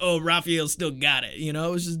talking about like, oh, Raphael still got it, you know?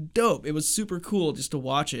 It was just dope. It was super cool just to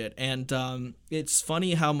watch it. And it's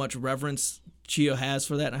funny how much reverence Chio has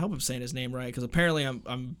for that. And I hope I'm saying his name right because apparently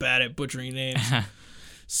I'm bad at butchering names.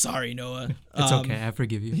 Sorry, Noah. It's okay. I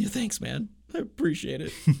forgive you. Yeah, thanks, man. I appreciate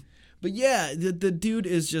it. But yeah, the dude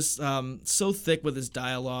is just so thick with his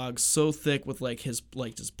dialogue, so thick with like his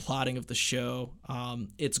plotting of the show.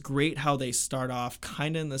 It's great how they start off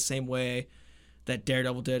kind of in the same way that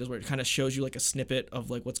Daredevil did, is where it kind of shows you like a snippet of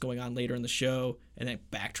like what's going on later in the show, and then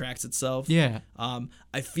backtracks itself. Yeah.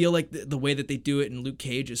 I feel like the way that they do it in Luke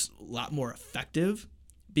Cage is a lot more effective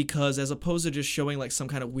because as opposed to just showing like some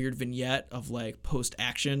kind of weird vignette of like post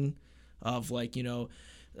action of like, you know,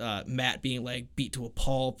 Matt being like beat to a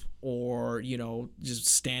pulp or, you know, just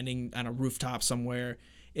standing on a rooftop somewhere.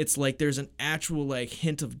 It's like there's an actual like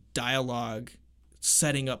hint of dialogue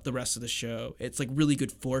setting up the rest of the show. It's like really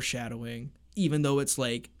good foreshadowing, even though it's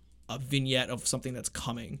like a vignette of something that's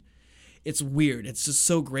coming. It's weird. It's just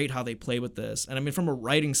so great how they play with this. And I mean, from a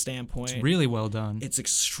writing standpoint, it's really well done. It's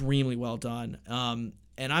extremely well done.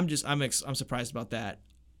 And I'm surprised about that.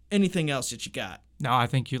 Anything else that you got? No, I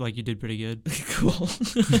think you did pretty good. Cool.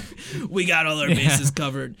 We got all our bases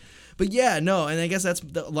covered. But yeah, no, and I guess that's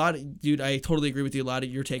a lot dude, I totally agree with you. A lot of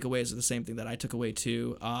your takeaways are the same thing that I took away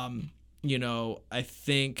too. You know, I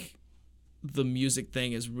think the music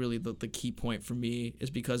thing is really the key point for me, is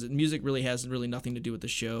because music really has really nothing to do with the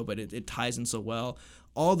show, but it ties in so well.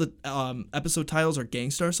 All the episode titles are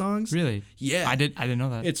Gangstar songs. Really? Yeah. I didn't know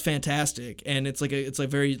that. It's fantastic, and it's like a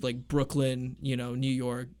very like Brooklyn, New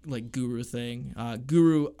York like Guru thing.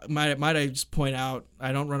 Guru, might I just point out,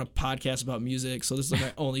 I don't run a podcast about music, so this is like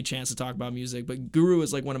my only chance to talk about music. But Guru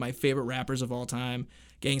is like one of my favorite rappers of all time.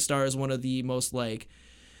 Gangstar is one of the most like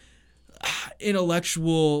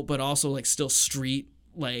intellectual, but also like still street,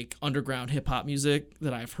 like underground hip hop music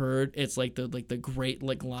that I've heard. It's like the great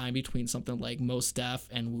like line between something like Mos Def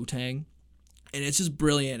and Wu-Tang, and it's just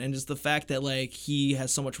brilliant. And just the fact that like he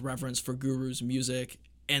has so much reverence for Guru's music,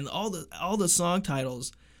 and all the song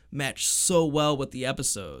titles match so well with the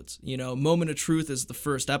episodes. Moment of Truth is the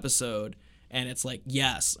first episode, and it's like,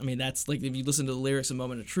 yes, I mean, that's like, if you listen to the lyrics of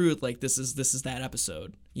Moment of Truth, like this is that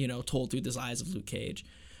episode, told through the eyes of Luke Cage.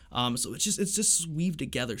 So it's just weaved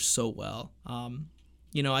together so well.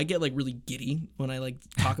 I get like really giddy when I like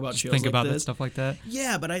talk about shows think like about this. That stuff like that.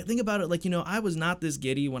 Yeah, but I think about it like, I was not this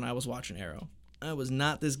giddy when I was watching Arrow. I was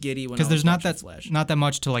not this giddy when I was watching Flash. Because there's not that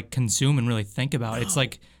much to like consume and really think about. No. It's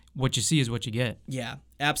like what you see is what you get. Yeah,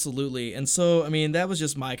 absolutely. And so, I mean, that was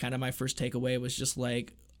just my first takeaway, was just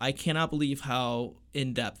like, I cannot believe how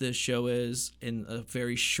in-depth this show is in a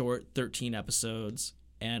very short 13 episodes,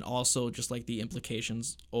 and also just like the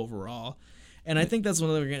implications overall. And I think that's what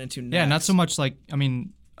we're getting into next. Yeah, not so much like, I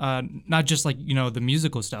mean, not just like, the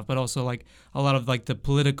musical stuff, but also like a lot of like the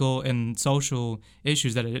political and social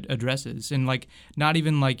issues that it addresses. And like, not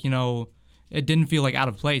even like, it didn't feel like out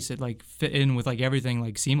of place. It like fit in with like everything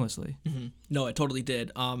like seamlessly. Mm-hmm. No, it totally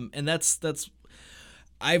did. And that's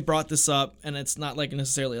I've brought this up, and it's not like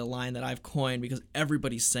necessarily a line that I've coined because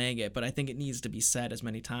everybody's saying it, but I think it needs to be said as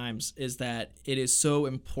many times, is that it is so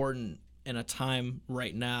important in a time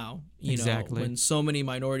right now, exactly. When so many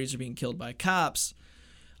minorities are being killed by cops,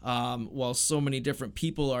 while so many different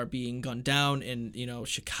people are being gunned down in,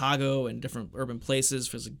 Chicago and different urban places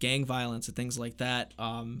for gang violence and things like that.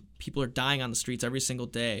 People are dying on the streets every single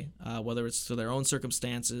day, whether it's to their own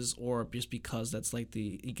circumstances or just because that's like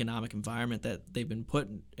the economic environment that they've been put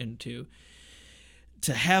into.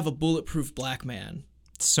 To have a bulletproof black man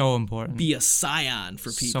so important. Be a scion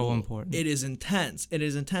for people. So important. It is intense. It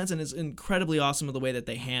is intense, and it's incredibly awesome of the way that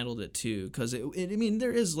they handled it too. Because I mean,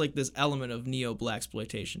 there is like this element of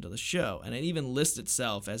neo-blaxploitation to the show, and it even lists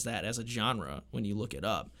itself as that as a genre when you look it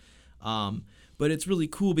up. But it's really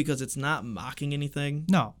cool because it's not mocking anything.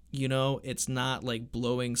 No. It's not like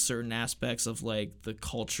blowing certain aspects of like the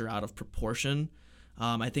culture out of proportion.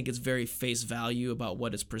 I think it's very face value about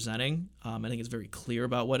what it's presenting. I think it's very clear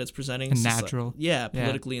about what it's presenting. And natural.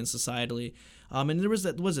 Politically and societally. And there was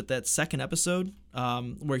that second episode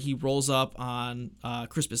where he rolls up on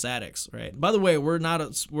Crispus Attucks, right? By the way, we're not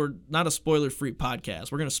a spoiler-free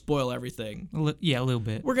podcast. We're gonna spoil everything. Yeah, a little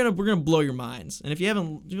bit. We're gonna blow your minds. And if you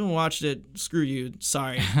haven't watched it, screw you.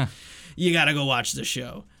 Sorry, you gotta go watch the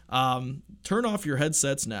show. Turn off your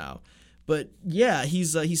headsets now. But yeah,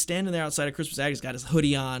 he's standing there outside of Crispus Attucks. He's got his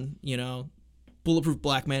hoodie on, bulletproof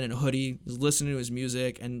black man in a hoodie. He's listening to his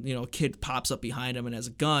music, and a kid pops up behind him and has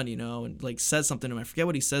a gun, and like says something to him. I forget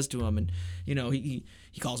what he says to him, and he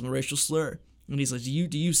calls him a racial slur, and he's like,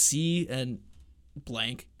 do you see and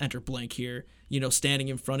blank, enter blank here, standing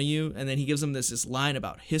in front of you, and then he gives him this line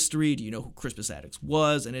about history. Do you know who Crispus Attucks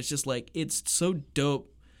was? And it's just like, it's so dope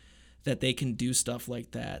that they can do stuff like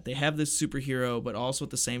that. They have this superhero, but also at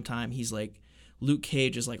the same time, he's like, Luke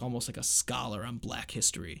Cage is like almost like a scholar on black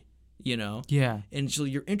history, Yeah. And so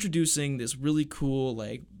you're introducing this really cool,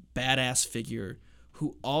 like, badass figure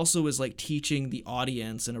who also is like teaching the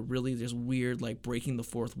audience in a really just weird, like, breaking the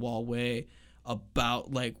fourth wall way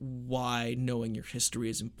about like why knowing your history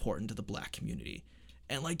is important to the black community.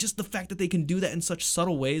 And like just the fact that they can do that in such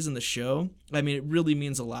subtle ways in the show, I mean, it really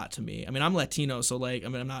means a lot to me. I mean, I'm Latino, so like, I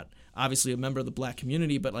mean, I'm not obviously a member of the black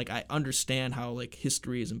community, but like I understand how like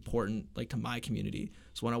history is important like to my community.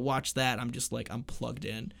 So when I watch that, I'm just like, I'm plugged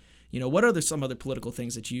in. What are some other political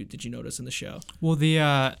things that you notice in the show? Well,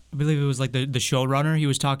 I believe it was like the showrunner. He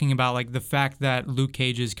was talking about like the fact that Luke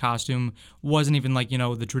Cage's costume wasn't even like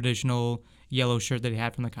the traditional yellow shirt that he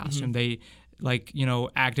had from the costume. Mm-hmm. They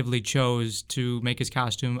actively chose to make his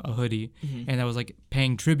costume a hoodie, and that was like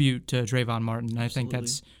paying tribute to Trayvon Martin. And I think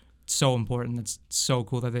that's so important. That's so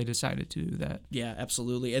cool that they decided to do that. Yeah,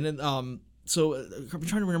 absolutely. And then so I'm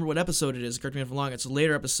trying to remember what episode it is. Correct me if I'm wrong. It's a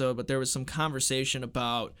later episode, but there was some conversation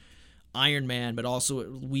about Iron Man, but also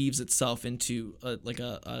it weaves itself into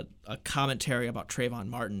a commentary about Trayvon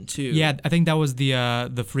Martin too. Yeah, I think that was the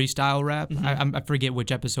freestyle rap. I forget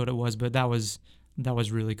which episode it was, but that was that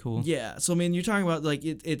was really cool. Yeah. So I mean, you're talking about like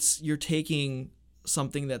it's you're taking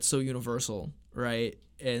something that's so universal, right?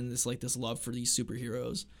 And it's like this love for these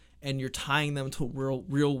superheroes, and you're tying them to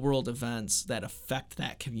real world events that affect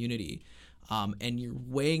that community, and you're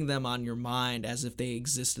weighing them on your mind as if they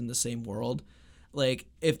exist in the same world. Like,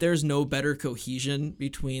 if there's no better cohesion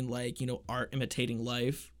between, like, you know, art imitating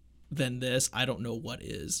life than this, I don't know what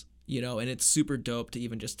is, you know. And it's super dope to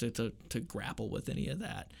even just to grapple with any of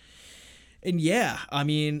that. And yeah, I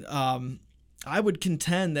mean, I would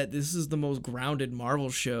contend that this is the most grounded Marvel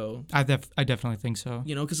show. I definitely think so.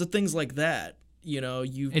 You know, because of things like that, you know,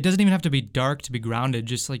 it doesn't even have to be dark to be grounded.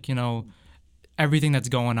 Just like, you know, everything that's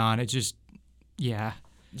going on. It's just, yeah.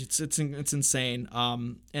 It's insane.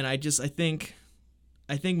 And I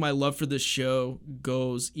think my love for this show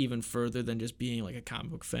goes even further than just being like a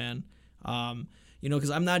comic book fan. You know,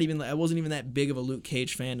 because I wasn't even that big of a Luke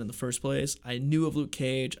Cage fan in the first place. I knew of Luke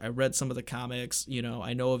Cage. I read some of the comics. You know,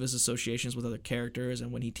 I know of his associations with other characters,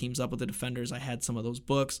 and when he teams up with the Defenders, I had some of those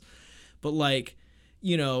books. But like,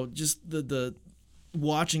 you know, just the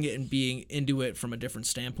watching it and being into it from a different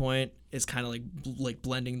standpoint is kind of like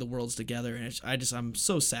blending the worlds together, and I'm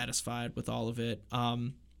so satisfied with all of it.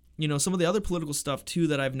 You know, some of the other political stuff too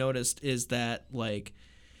that I've noticed is that like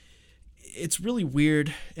it's really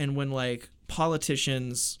weird, and when like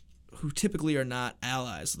politicians who typically are not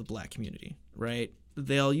allies of the black community, right?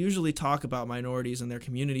 They'll usually talk about minorities in their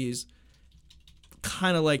communities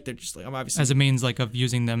kind of like they're just like, I'm obviously as a means like of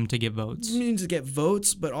using them to get votes. Means to get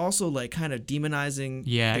votes, but also like kind of demonizing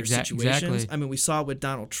their situations. Exactly. I mean, we saw it with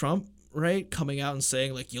Donald Trump, right? Coming out and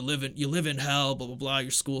saying like you live in hell, blah blah blah,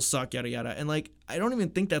 your schools suck, yada yada. And like I don't even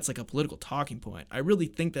think that's like a political talking point. I really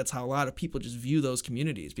think that's how a lot of people just view those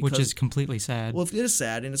communities, because, which is completely sad. Well, it is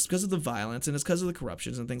sad, and it's because of the violence, and it's because of the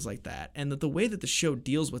corruptions and things like that. And that the way that the show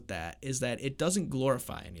deals with that is that it doesn't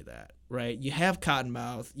glorify any of that, right? You have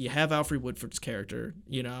Cottonmouth, you have Alfred Woodford's character,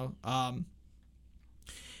 you know,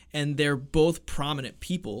 and they're both prominent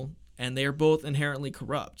people, and they're both inherently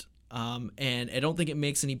corrupt. And I don't think it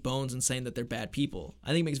makes any bones in saying that they're bad people. I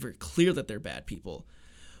think it makes very clear that they're bad people.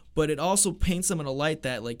 But it also paints them in a light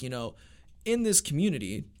that, like, you know, in this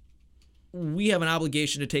community, we have an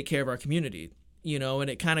obligation to take care of our community, you know, and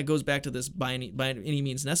it kind of goes back to this by any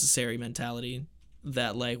means necessary mentality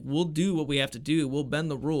that, like, we'll do what we have to do. We'll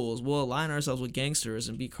bend the rules. We'll align ourselves with gangsters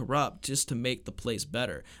and be corrupt just to make the place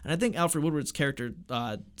better. And I think Alfred Woodward's character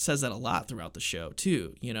says that a lot throughout the show,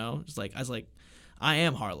 too, you know. It's like, I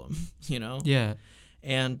am Harlem, you know? Yeah.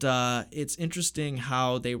 And it's interesting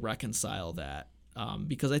how they reconcile that,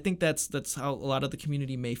 because I think that's how a lot of the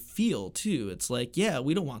community may feel, too. It's like, yeah,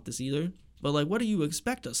 we don't want this either, but, like, what do you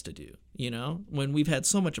expect us to do, you know? When we've had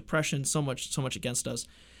so much oppression, so much against us.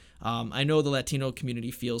 I know the Latino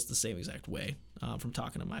community feels the same exact way from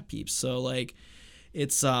talking to my peeps. So, like,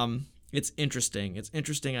 it's interesting. It's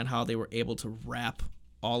interesting on how they were able to wrap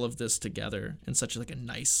all of this together in such like a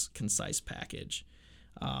nice, concise package.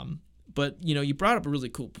 But, you know, you brought up a really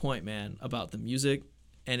cool point, man, about the music.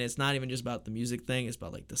 And it's not even just about the music thing. It's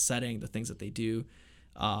about, like, the setting, the things that they do.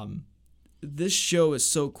 This show is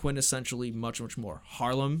so quintessentially much, much more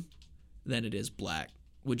Harlem than it is black.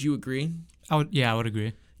 Would you agree? I would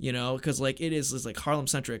agree. You know, because, like, it's like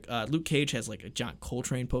Harlem-centric. Luke Cage has, like, a John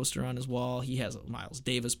Coltrane poster on his wall. He has a Miles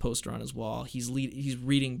Davis poster on his wall. He's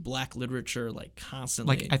reading black literature, like,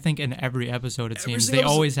 constantly. Like, I think in every episode, it seems, they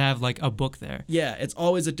always have, like, a book there. Yeah, it's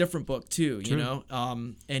always a different book, too, you know?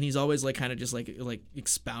 And he's always, like, kind of just, like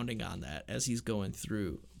expounding on that as he's going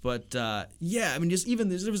through. But, yeah, I mean, just even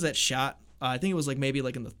there was that shot, I think it was, like, maybe,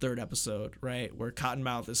 like, in the third episode, right, where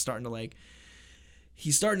Cottonmouth is starting to, like,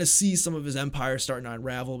 he's starting to see some of his empire starting to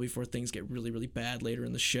unravel before things get really, really bad later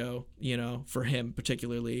in the show, you know, for him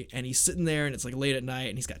particularly. And he's sitting there, and it's like late at night,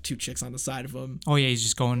 and he's got two chicks on the side of him. Oh, yeah, he's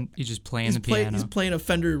just playing the piano. He's playing a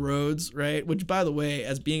Fender Rhodes, right? Which, by the way,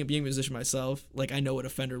 as being a musician myself, like, I know what a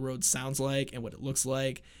Fender Rhodes sounds like and what it looks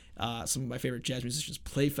like. Some of my favorite jazz musicians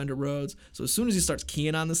play Fender Rhodes. So as soon as he starts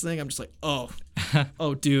keying on this thing, I'm just like, oh,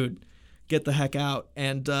 dude, get the heck out.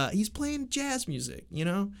 And he's playing jazz music, you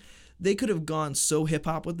know? They could have gone so hip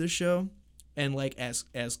hop with this show, and like as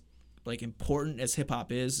like important as hip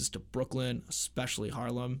hop is to Brooklyn, especially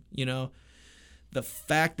Harlem, you know, the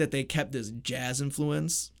fact that they kept this jazz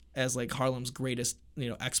influence as like Harlem's greatest, you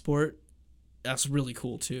know, export, that's really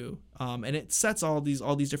cool too. And it sets all these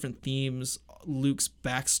different themes, Luke's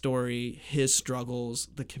backstory, his struggles,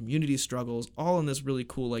 the community struggles, all in this really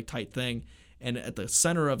cool like tight thing. And at the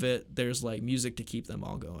center of it, there's like music to keep them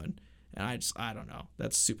all going. And I don't know.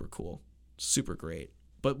 That's super cool. Super great.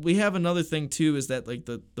 But we have another thing too, is that like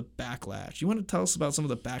the backlash. You want to tell us about some of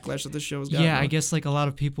the backlash that this show has gotten? Yeah, I guess like a lot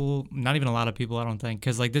of people, not even a lot of people, I don't think,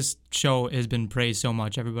 because like this show has been praised so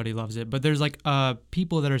much, everybody loves it. But there's like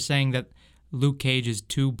people that are saying that Luke Cage is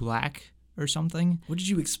too black or something. What did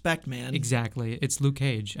you expect, man? Exactly, it's Luke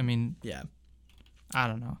Cage. I mean, yeah, I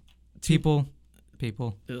don't know. People.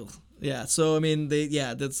 Ugh. Yeah, so I mean,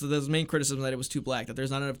 that's the main criticism, that it was too black, that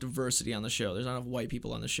there's not enough diversity on the show, there's not enough white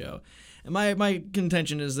people on the show, and my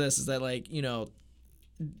contention is that like, you know,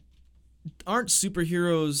 aren't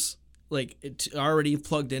superheroes like already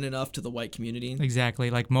plugged in enough to the white community? Exactly,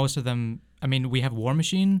 like most of them. I mean, we have War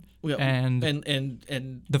Machine and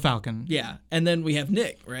the Falcon. Yeah, and then we have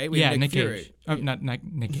Nick, right? We have Nick Fury. Cage. Oh, not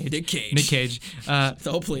Nick Cage. Nick Cage. Nick Cage.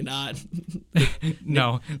 Hopefully not.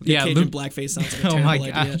 No. Nick Cage in blackface sounds like a terrible oh my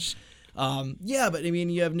idea. gosh. Yeah, but I mean,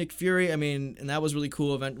 you have Nick Fury. I mean, and that was really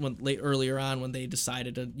cool. Earlier on, when they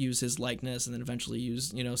decided to use his likeness, and then eventually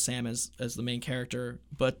use, you know, Sam as the main character.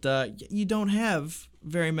 But you don't have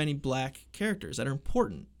very many black characters that are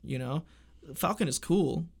important. You know, Falcon is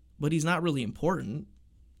cool, but he's not really important.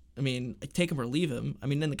 I mean, take him or leave him. I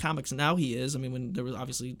mean, in the comics now he is. I mean, when there was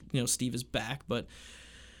obviously, you know, Steve is back, but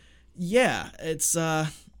yeah, it's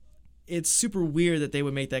super weird that they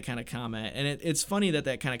would make that kind of comment. And it's funny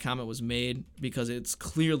that kind of comment was made, because it's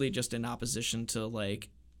clearly just in opposition to like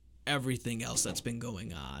everything else that's been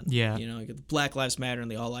going on. Yeah. You know, like the Black Lives Matter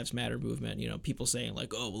and the All Lives Matter movement, you know, people saying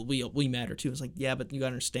like, oh, well, we matter too. It's like, yeah, but you gotta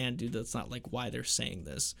understand, dude, that's not like why they're saying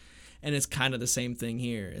this. And it's kind of the same thing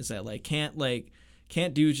here, is that like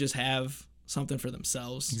can't dudes just have something for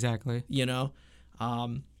themselves? Exactly. You know?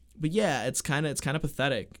 But yeah, it's kind of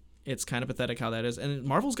pathetic. It's kind of pathetic how that is. And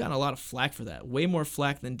Marvel's gotten a lot of flack for that. Way more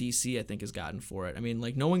flack than DC, I think, has gotten for it. I mean,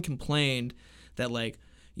 like, no one complained that, like,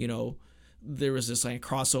 you know, there was this like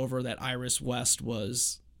crossover that Iris West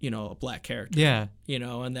was, you know, a black character. Yeah. You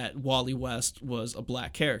know, and that Wally West was a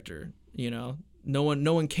black character, you know? No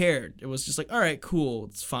one cared. It was just like, all right, cool,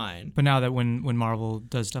 it's fine. But now that when Marvel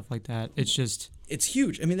does stuff like that, it's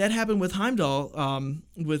huge. I mean, that happened with Heimdall,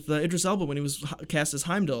 with Idris Elba when he was cast as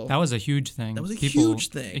Heimdall. That was a huge thing. That was a huge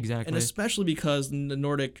thing. Exactly. And especially because the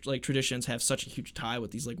Nordic like traditions have such a huge tie with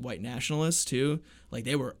these like white nationalists too. Like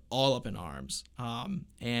they were all up in arms.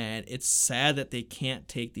 And it's sad that they can't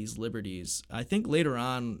take these liberties. I think later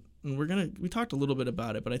on, and we talked a little bit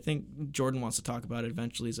about it, but I think Jordan wants to talk about it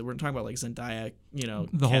eventually. So we're talking about like Zendaya, you know,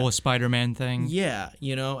 the whole Spider-Man thing. Yeah,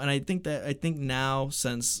 you know, and I think now,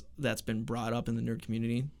 since that's been brought up in the nerd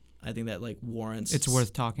community, I think that like warrants it's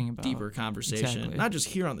worth talking about deeper conversation. Exactly. Not just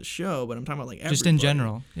here on the show, but I'm talking about like everybody. Just in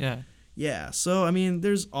general. Yeah. Yeah. So I mean,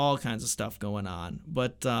 there's all kinds of stuff going on,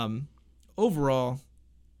 but overall,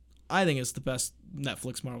 I think it's the best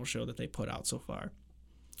Netflix Marvel show that they put out so far.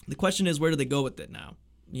 The question is, where do they go with it now?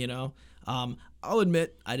 You know, I'll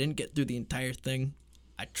admit I didn't get through the entire thing.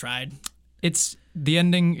 I tried. The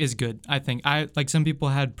ending is good, I think. Some people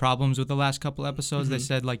had problems with the last couple episodes. Mm-hmm. They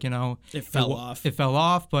said like, you know, it fell off. It fell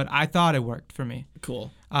off, but I thought it worked for me.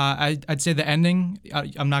 Cool. I'd say the ending.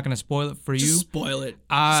 I'm not gonna spoil it for you. Just spoil it.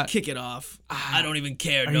 Just kick it off. I don't even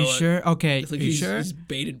care. Are you sure? Okay. Like are you sure? He's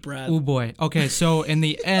bated breath. Oh boy. Okay. So in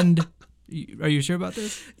the end, are you sure about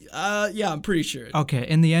this? Yeah, I'm pretty sure. Okay.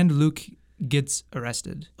 In the end, Luke gets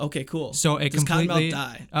arrested. Okay, cool. So it Does completely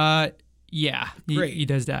Cottonmouth die? Yeah, Great. He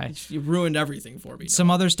does die. You ruined everything for me. Some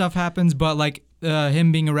other stuff happens, but like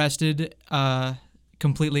him being arrested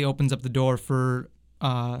completely opens up the door for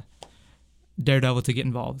Daredevil to get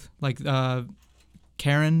involved. Like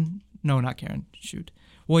Karen, no, not Karen. Shoot.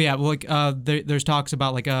 Well, yeah. Well, like there's talks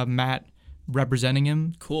about like Matt representing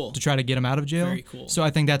him. Cool. To try to get him out of jail. Very cool. So I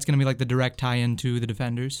think that's gonna be like the direct tie-in to the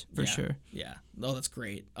Defenders for sure. Yeah. Oh, that's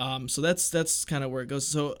great. So that's kind of where it goes.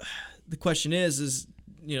 So the question is,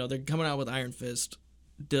 you know, they're coming out with Iron Fist.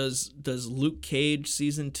 Does Luke Cage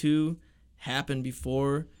season 2 happen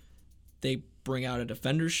before they bring out a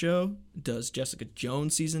Defenders show? Does Jessica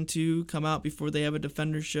Jones season 2 come out before they have a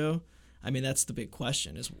Defenders show? I mean, that's the big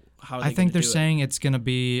question. Is how are they I think they're saying it's gonna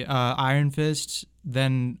be Iron Fist,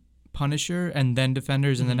 then Punisher, and then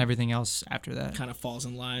Defenders, and then everything else after that kind of falls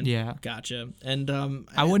in line. Yeah, gotcha. And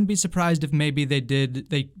I wouldn't be surprised if maybe they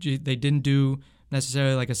didn't do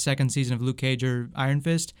necessarily like a second season of Luke Cage or Iron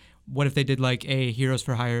Fist. What if they did like a Heroes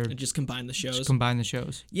for Hire? And just combine the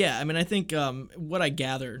shows. Yeah, I mean, I think what I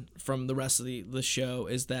gathered from the rest of the show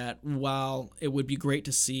is that while it would be great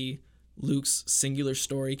to see Luke's singular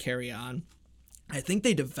story carry on, I think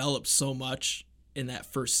they developed so much in that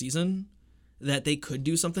first season that they could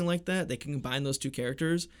do something like that. They can combine those two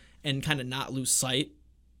characters and kind of not lose sight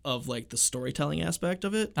of like the storytelling aspect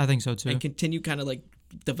of it. I think so too. And continue kind of like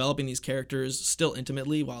developing these characters still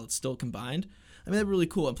intimately while it's still combined. I mean, that's really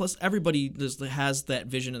cool. And plus, everybody has that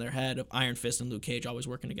vision in their head of Iron Fist and Luke Cage always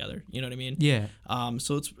working together. You know what I mean? Yeah.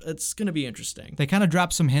 So it's going to be interesting. They kind of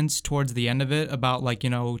drop some hints towards the end of it about, like, you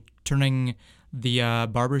know, turning the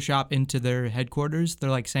barbershop into their headquarters. They're,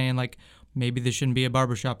 like, saying, like, maybe this shouldn't be a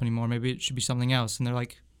barbershop anymore. Maybe it should be something else. And they're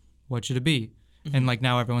like, what should it be? Mm-hmm. And, like,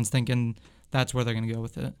 now everyone's thinking that's where they're going to go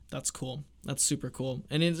with it. That's cool. That's super cool.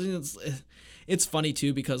 And it's funny,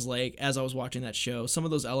 too, because, like, as I was watching that show, some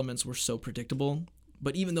of those elements were so predictable.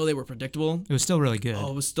 But even though they were predictable, it was still really good. Oh,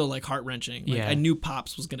 it was still, like, heart-wrenching. Like, yeah. I knew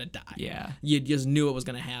Pops was going to die. Yeah. You just knew it was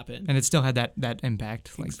going to happen. And it still had that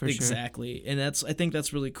impact, like, for exactly. Sure. And I think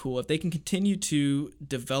that's really cool. If they can continue to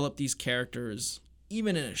develop these characters,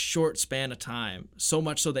 even in a short span of time, so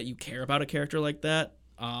much so that you care about a character like that,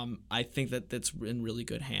 I think that's in really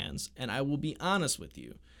good hands. And I will be honest with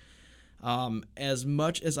you. As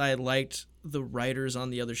much as I liked the writers on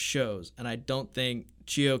the other shows, and I don't think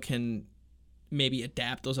Gio can maybe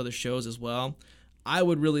adapt those other shows as well, I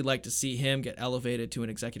would really like to see him get elevated to an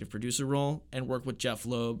executive producer role and work with Jeff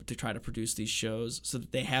Loeb to try to produce these shows so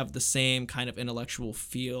that they have the same kind of intellectual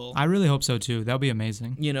feel. I really hope so, too. That would be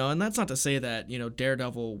amazing. You know, and that's not to say that, you know,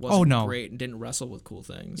 Daredevil wasn't great and didn't wrestle with cool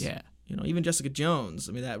things. Yeah. You know, even Jessica Jones,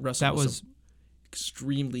 I mean, that was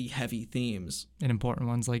extremely heavy themes. And important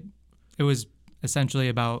ones. Like, it was essentially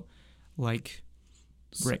about, like,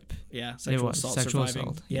 rape. Yeah, sexual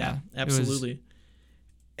assault. Yeah, absolutely.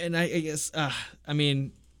 And I guess, I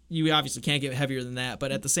mean, you obviously can't get heavier than that,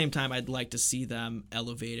 but at the same time, I'd like to see them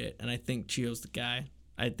elevate it, and I think Chio's the guy.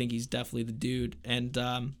 I think he's definitely the dude, and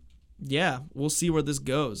yeah, we'll see where this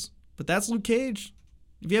goes. But that's Luke Cage.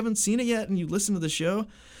 If you haven't seen it yet and you listen to the show,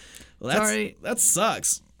 well, sorry, that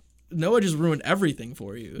sucks. Noah just ruined everything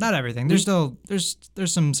for you. Not everything. There's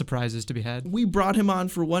some surprises to be had. We brought him on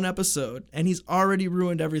for one episode, and he's already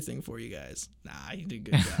ruined everything for you guys. Nah, he did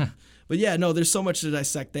a good job. But yeah, no, there's so much to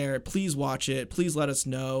dissect there. Please watch it. Please let us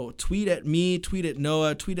know. Tweet at me, tweet at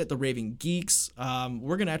Noah, tweet at the Raving Geeks.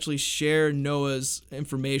 We're going to actually share Noah's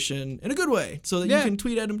information in a good way so that you can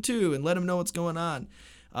tweet at him too and let him know what's going on.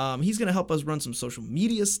 He's going to help us run some social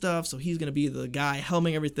media stuff, so he's going to be the guy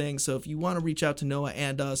helming everything. So if you want to reach out to Noah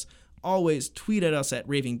and us, always tweet at us at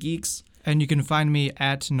Raving Geeks. And you can find me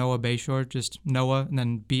at Noah Bashore, just Noah, and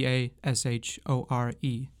then Bashore.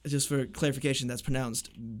 Just for clarification, that's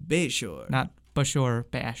pronounced Bashore. Not Bashore,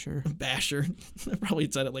 Basher. Basher. I probably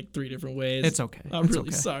said it like 3 different ways. It's okay. I'm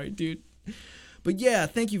really sorry, dude. But yeah,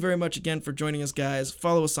 thank you very much again for joining us, guys.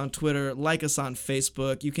 Follow us on Twitter, like us on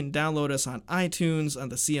Facebook. You can download us on iTunes, on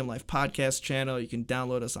the CM Life podcast channel. You can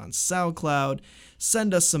download us on SoundCloud.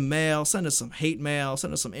 Send us some mail. Send us some hate mail.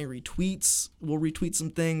 Send us some angry tweets. We'll retweet some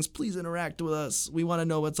things. Please interact with us. We want to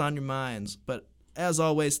know what's on your minds. But as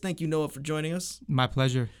always, thank you, Noah, for joining us. My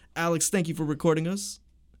pleasure. Alex, thank you for recording us.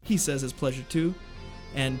 He says his pleasure, too.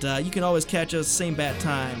 And you can always catch us, same bat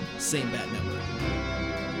time, same bat network.